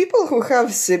 Like, people who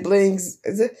have siblings,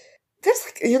 there's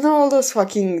like, you know, all those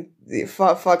fucking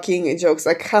jokes,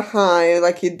 like, haha,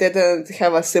 like you didn't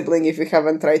have a sibling if you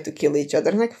haven't tried to kill each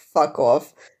other. Like, fuck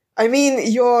off. I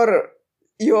mean, your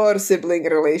sibling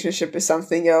relationship is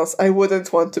something else. I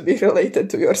wouldn't want to be related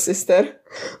to your sister.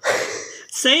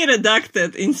 Say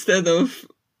redacted instead of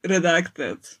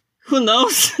redacted. Who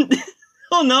knows?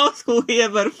 Who knows who will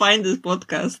ever find this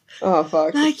podcast? Oh,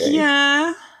 fuck. Like, okay.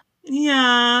 yeah.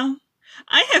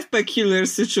 I have peculiar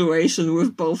situation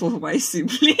with both of my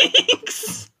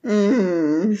siblings.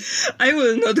 I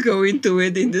will not go into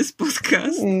it in this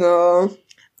podcast. No.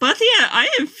 But yeah, I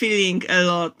am feeling a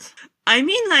lot. I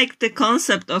mean, like, the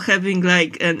concept of having,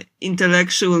 like, an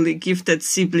intellectually gifted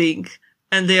sibling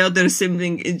and the other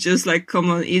sibling is just, like,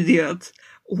 common idiot.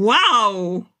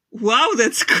 Wow,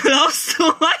 that's close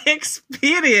to my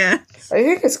experience. I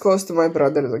think it's close to my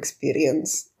brother's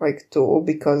experience, like, too,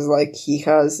 because, like, he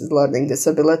has learning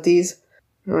disabilities.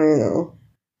 I know.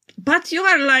 But you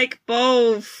are, like,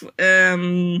 both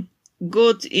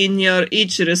good in your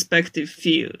each respective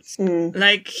fields.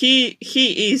 Like, he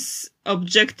is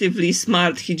objectively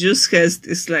smart, he just has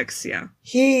dyslexia.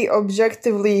 He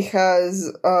objectively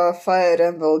has Fire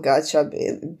Emblem gacha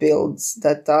builds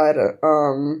that are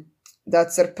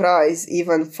that surprise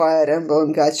even Fire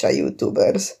Emblem gacha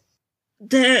YouTubers.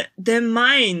 The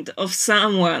mind of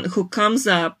someone who comes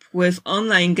up with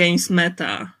online games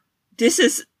meta, this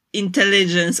is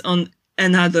intelligence on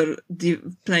another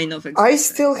plane of existence. I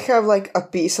still have, like, a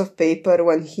piece of paper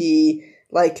when he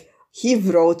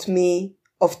wrote me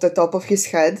off the top of his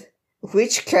head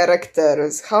which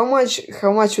characters, how much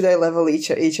should I level each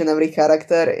and every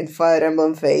character in Fire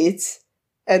Emblem Fates,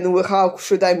 and how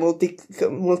should I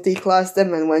multi-class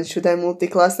them, and when should I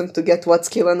multi-class them to get what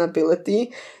skill and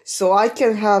ability, so I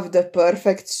can have the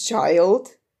perfect child,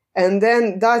 and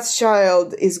then that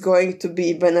child is going to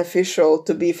be beneficial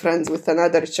to be friends with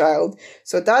another child,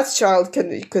 so that child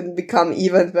can become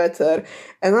even better.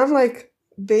 And I'm like,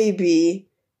 baby,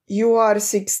 you are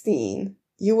 16.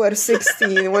 You were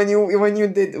 16 when you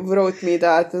wrote me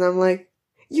that, and I'm like,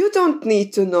 you don't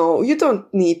need to know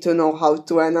how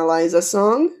to analyze a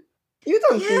song. You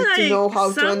don't need to know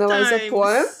how to analyze a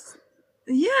poem.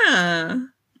 Yeah.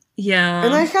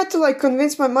 And I had to, like,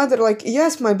 convince my mother, like,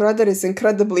 yes, my brother is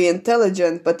incredibly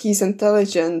intelligent, but he's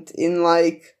intelligent in,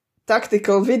 like,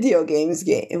 tactical video games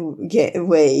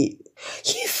way.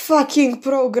 He fucking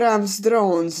programs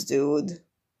drones, dude.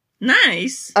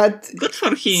 Nice. Good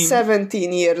for him.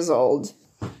 17 years old.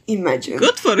 Imagine.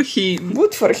 Good for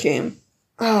him.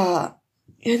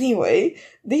 Anyway,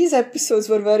 these episodes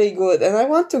were very good, and I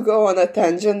want to go on a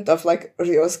tangent of, like,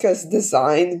 Ryosuke's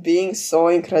design being so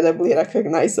incredibly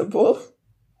recognizable.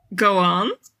 Go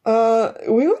on.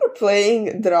 We were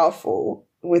playing Drafu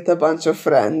with a bunch of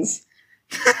friends.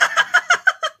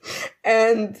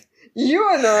 And you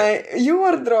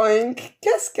were drawing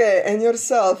Kesuke and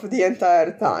yourself the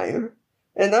entire time.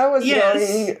 And I was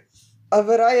drawing a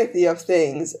variety of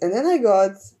things. And then I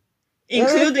got...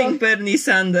 Including Bernie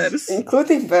Sanders.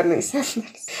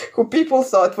 Who people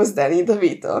thought was Danny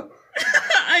DeVito.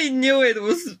 I knew it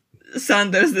was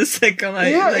Sanders the second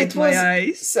I laid my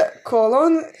eyes.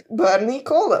 Bernie :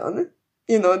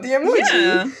 you know, the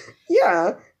emoji.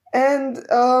 Yeah. And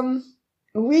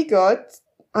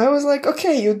I was like,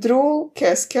 okay, you drew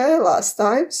Kesuke last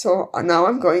time, so now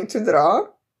I'm going to draw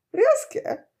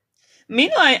Ryosuke.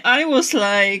 Meanwhile, I was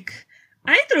like,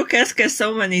 I drew Kesuke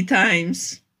so many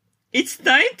times. It's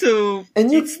time to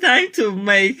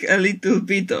make a little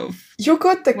bit of... You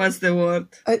got what's the word?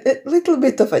 A little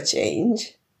bit of a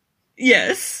change.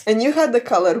 Yes. And you had the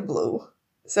color blue.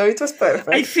 So it was perfect.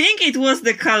 I think it was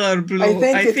the color blue.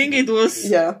 I think it was...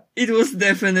 Yeah. It was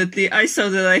definitely... I saw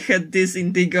that I had this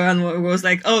indigo and I was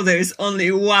like, oh, there is only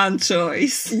one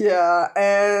choice. Yeah,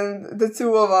 and the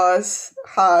two of us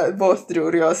both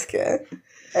drew Ryosuke.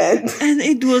 And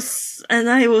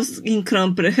I was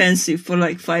incomprehensive for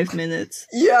like 5 minutes.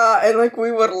 Yeah, and like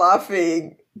we were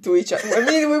laughing to each other. I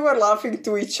mean, we were laughing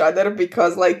to each other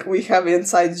because like we have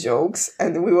inside jokes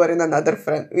and we were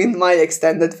in my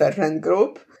extended friend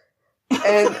group.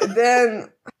 And then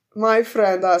my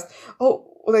friend asked,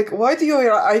 oh, like, why do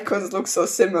your icons look so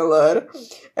similar?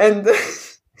 And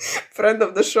friend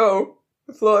of the show,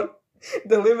 Flor,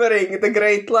 delivering the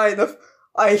great line of,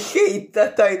 I hate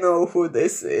that I know who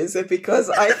this is because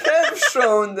I have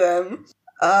shown them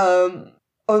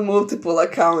on multiple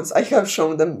accounts. I have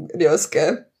shown them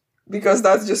Ryosuke because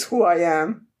that's just who I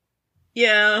am.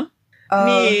 Yeah.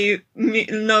 Me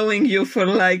knowing you for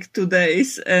like 2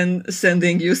 days and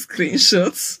sending you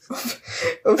screenshots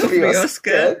of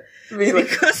Ryosuke. Really?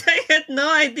 Because I had no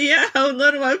idea how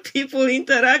normal people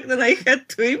interact and I had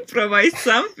to improvise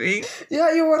something.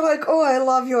 Yeah, you were like, oh, I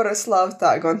love your Slav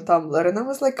tag on Tumblr. And I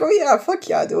was like, oh yeah, fuck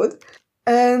yeah, dude.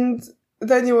 And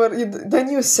then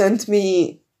you sent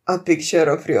me a picture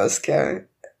of Ryosuke.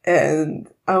 And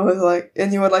I was like,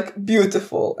 and you were like,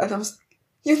 beautiful. And I was like,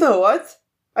 you know what?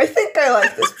 I think I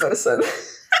like this person.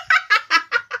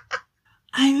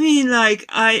 I mean, like,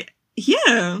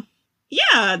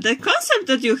 yeah, the concept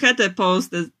that you had a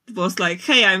post that was like,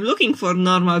 hey, I'm looking for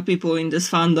normal people in this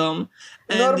fandom.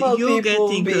 And normal you people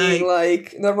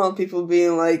getting normal people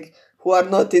being like, who are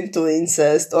not into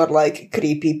incest or like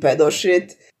creepy pedo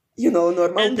shit. You know,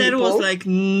 normal and people. And there was like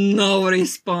no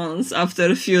response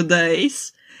after a few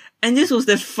days. And this was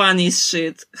the funniest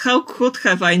shit. How could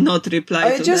have I not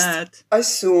replied to that? I just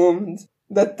assumed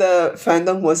that the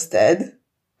fandom was dead.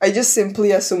 I just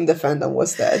simply assumed the fandom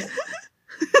was dead.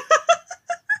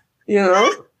 You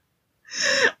know?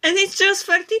 And it's just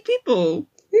 30 people.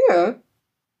 Yeah.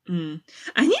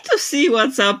 I need to see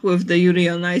what's up with the Yuri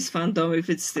on Ice fandom, if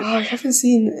it's still... Oh, I haven't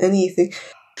seen anything.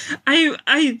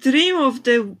 I dream of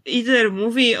the either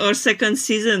movie or second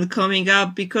season coming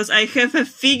up because I have a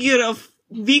figure of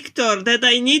Victor that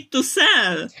I need to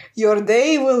sell. Your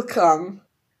day will come.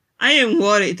 I am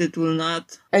worried it will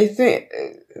not. I think...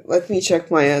 let me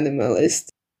check my anime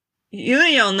list.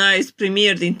 Yuri on Ice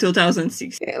premiered in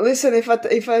 2006. Listen, if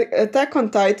Attack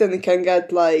on Titan can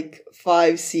get like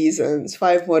 5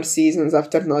 more seasons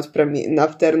after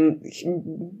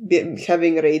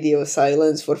having radio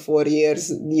silence for 4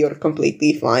 years, you're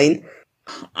completely fine.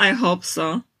 I hope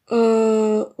so.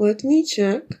 Let me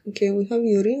check. Okay, we have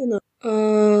Yuri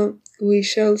on. We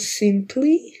shall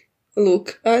simply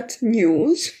look at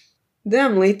news.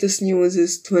 Damn, latest news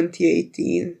is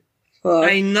 2018. Fuck.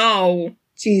 I know.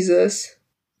 Jesus.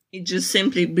 It just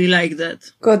simply be like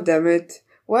that. God damn it.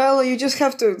 Well, you just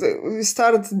have to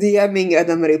start DMing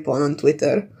Adam Rippon on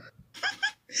Twitter.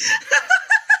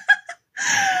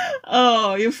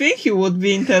 Oh, you think he would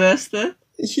be interested?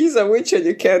 He's a witch and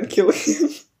you can't kill him.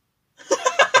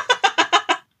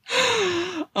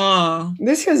 Oh.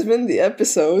 This has been the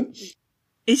episode.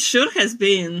 It sure has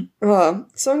been.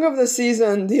 Song of the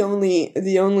season, the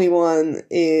only one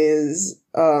is,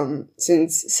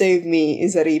 since Save Me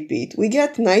is a repeat, we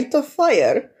get Night of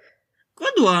Fire.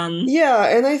 Good one.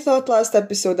 Yeah, and I thought last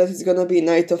episode that it's gonna be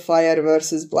Night of Fire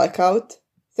versus Blackout.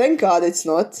 Thank God it's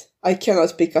not. I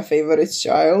cannot pick a favorite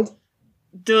child.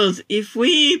 Dude, if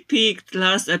we picked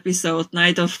last episode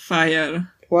Night of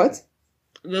Fire... What?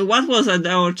 What was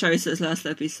our choices last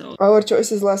episode? Our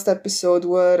choices last episode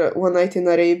were One Night in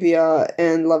Arabia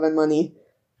and Love and Money.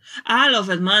 Love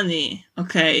and Money.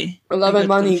 Okay. Love and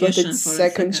Money got its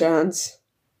second chance.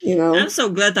 You know? I'm so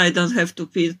glad I don't have to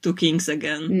pick Two Kings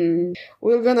again.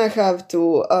 We're gonna have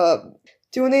to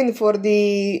tune in for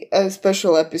the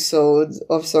special episode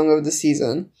of Song of the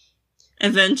Season.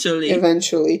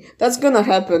 Eventually. That's gonna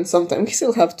happen sometime. We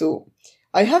still have to...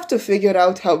 I have to figure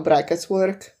out how brackets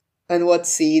work. And what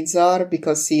seeds are,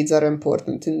 because seeds are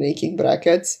important in making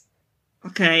brackets.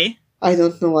 Okay. I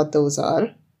don't know what those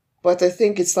are. But I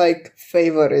think it's like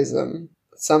favorism.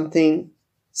 Something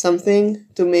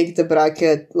to make the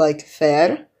bracket, like,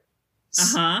 fair.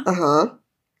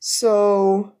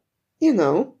 So, you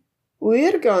know,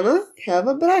 we're gonna have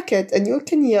a bracket, and you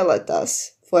can yell at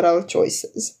us for our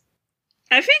choices.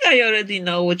 I think I already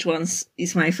know which ones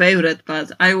is my favorite,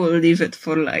 but I will leave it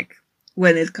for, like,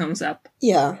 when it comes up.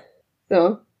 Yeah.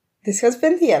 So, this has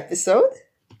been the episode.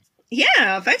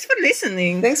 Yeah, thanks for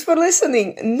listening.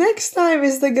 Next time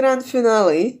is the grand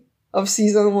finale of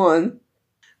season 1.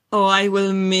 Oh, I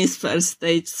will miss First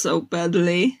Stage so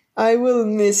badly. I will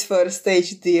miss First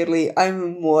Stage dearly.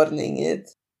 I'm mourning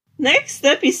it. Next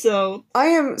episode. I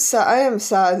am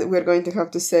sad we're going to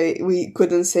have to say we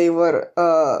couldn't save our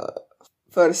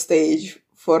First Stage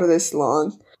for this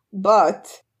long.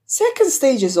 But Second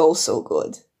Stage is also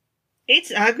good.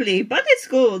 It's ugly, but it's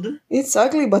good. It's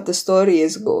ugly, but the story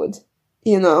is good.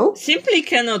 You know? Simply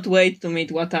cannot wait to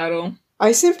meet Wataru.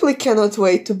 I simply cannot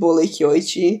wait to bully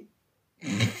Kyoichi.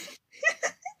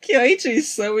 Kyoichi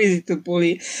is so easy to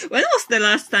bully. When was the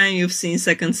last time you've seen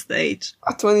Second Stage?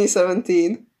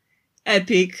 2017.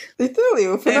 Epic. I tell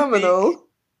you, phenomenal.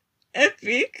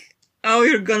 Epic. Oh,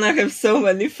 you're gonna have so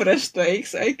many fresh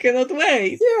takes. I cannot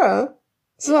wait. Yeah.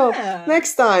 So,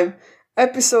 next time...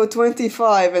 Episode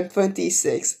 25 and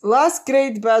 26. Last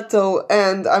Great Battle,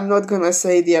 and I'm not gonna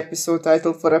say the episode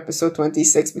title for episode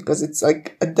 26 because it's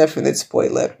like a definite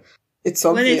spoiler. It's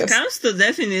obvious. When it comes to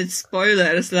definite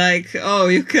spoilers, like, oh,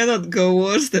 you cannot go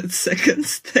worse than Second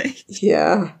Stage.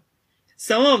 Yeah.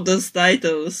 Some of those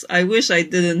titles, I wish I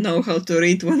didn't know how to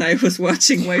read when I was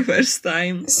watching my first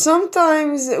time.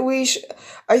 Sometimes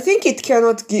I think it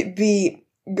cannot be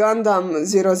Gundam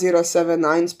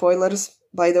 0079 spoilers,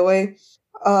 by the way.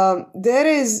 There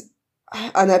is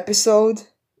an episode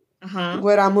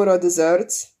where Amuro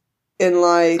deserts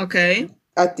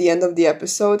at the end of the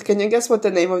episode. Can you guess what the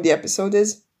name of the episode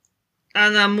is?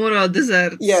 Amuro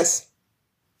deserts. Yes.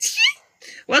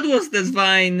 What was this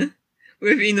Vine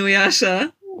with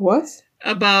Inuyasha? What?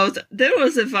 There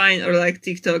was a Vine or like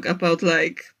TikTok about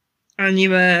like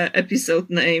anime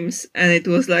episode names, and it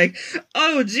was like,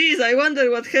 oh geez, I wonder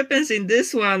what happens in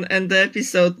this one, and the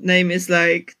episode name is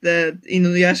like the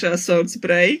Inuyasha swords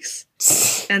breaks,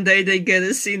 and they get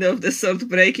a scene of the sword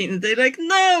breaking, and they're like,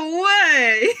 no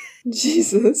way!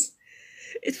 Jesus.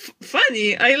 It's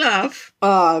funny, I laugh.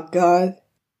 Oh god.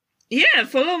 Yeah,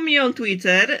 follow me on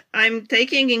Twitter. I'm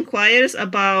taking inquiries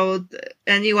about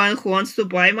anyone who wants to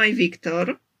buy my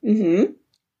Victor. Mm-hmm.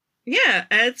 Yeah,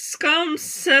 at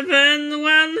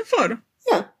Scum714.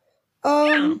 Yeah.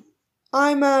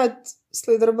 I'm at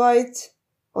Slitherbite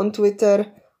on Twitter.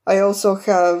 I also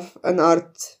have an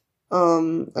art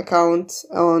account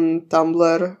on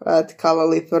Tumblr at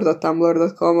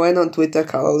kalalifer.tumblr.com and on Twitter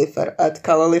kalalifer at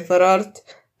kalaliferart.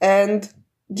 And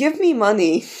give me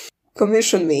money.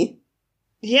 Commission me.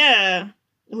 Yeah,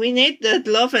 we need that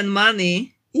love and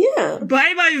money. Yeah.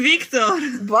 Buy my Victor.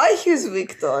 Buy his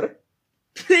Victor.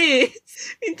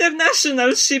 Please.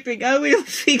 International shipping. I will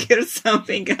figure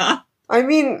something out. I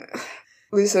mean,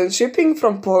 listen, shipping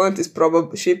from Poland is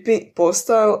probably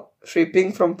postal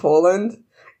shipping from Poland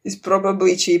is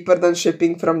probably cheaper than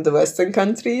shipping from the Western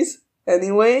countries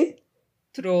anyway.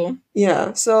 True.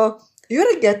 Yeah, so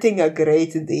you're getting a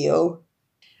great deal.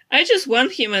 I just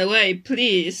want him away,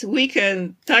 please. We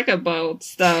can talk about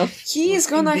stuff. He's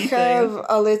gonna have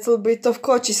a little bit of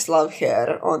Kochislav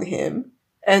hair on him.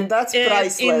 And that's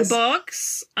priceless. In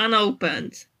box,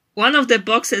 unopened. One of the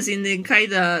boxes in the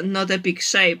kinda not epic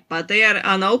shape, but they are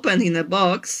unopened in a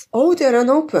box. Oh, they're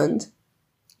unopened?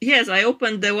 Yes, I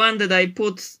opened the one that I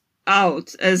put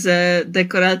out as a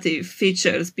decorative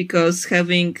features because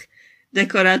having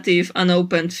decorative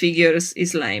unopened figures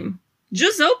is lame.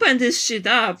 Just open this shit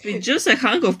up. It's just a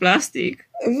hunk of plastic.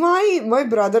 My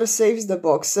brother saves the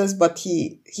boxes, but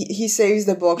he saves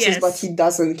the boxes, but he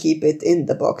doesn't keep it in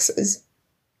the boxes.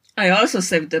 I also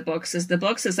saved the boxes. The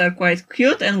boxes are quite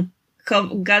cute and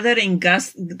gathering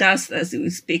dust as we were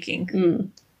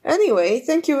speaking. Anyway,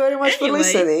 thank you very much for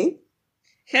listening.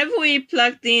 Have we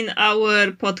plugged in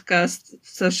our podcast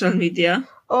social media?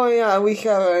 Oh yeah, we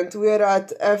haven't. We're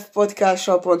at F Podcast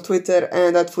Shop on Twitter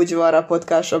and at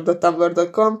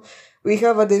fujiwarapodcastshop.tumblr.com. We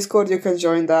have a Discord, you can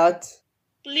join that.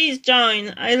 Please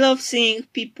join. I love seeing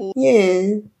people.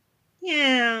 Yeah.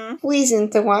 Yeah. Please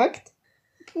interact.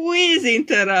 Please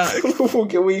interact.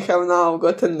 Okay, we have now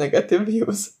gotten negative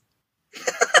views.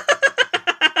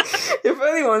 If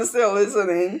anyone's still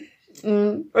listening.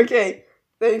 Okay,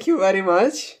 thank you very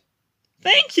much.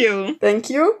 Thank you. Thank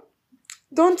you.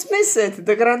 Don't miss it,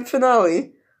 the grand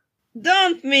finale.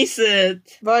 Don't miss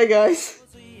it. Bye, guys.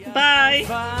 Bye.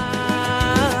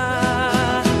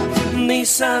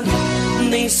 Nissan,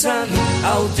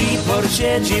 Audi,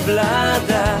 Porsche,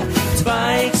 Lada,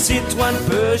 Zweig, Citroën,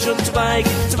 Peugeot, Zweig,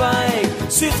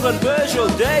 Citroën,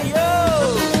 Peugeot, yo!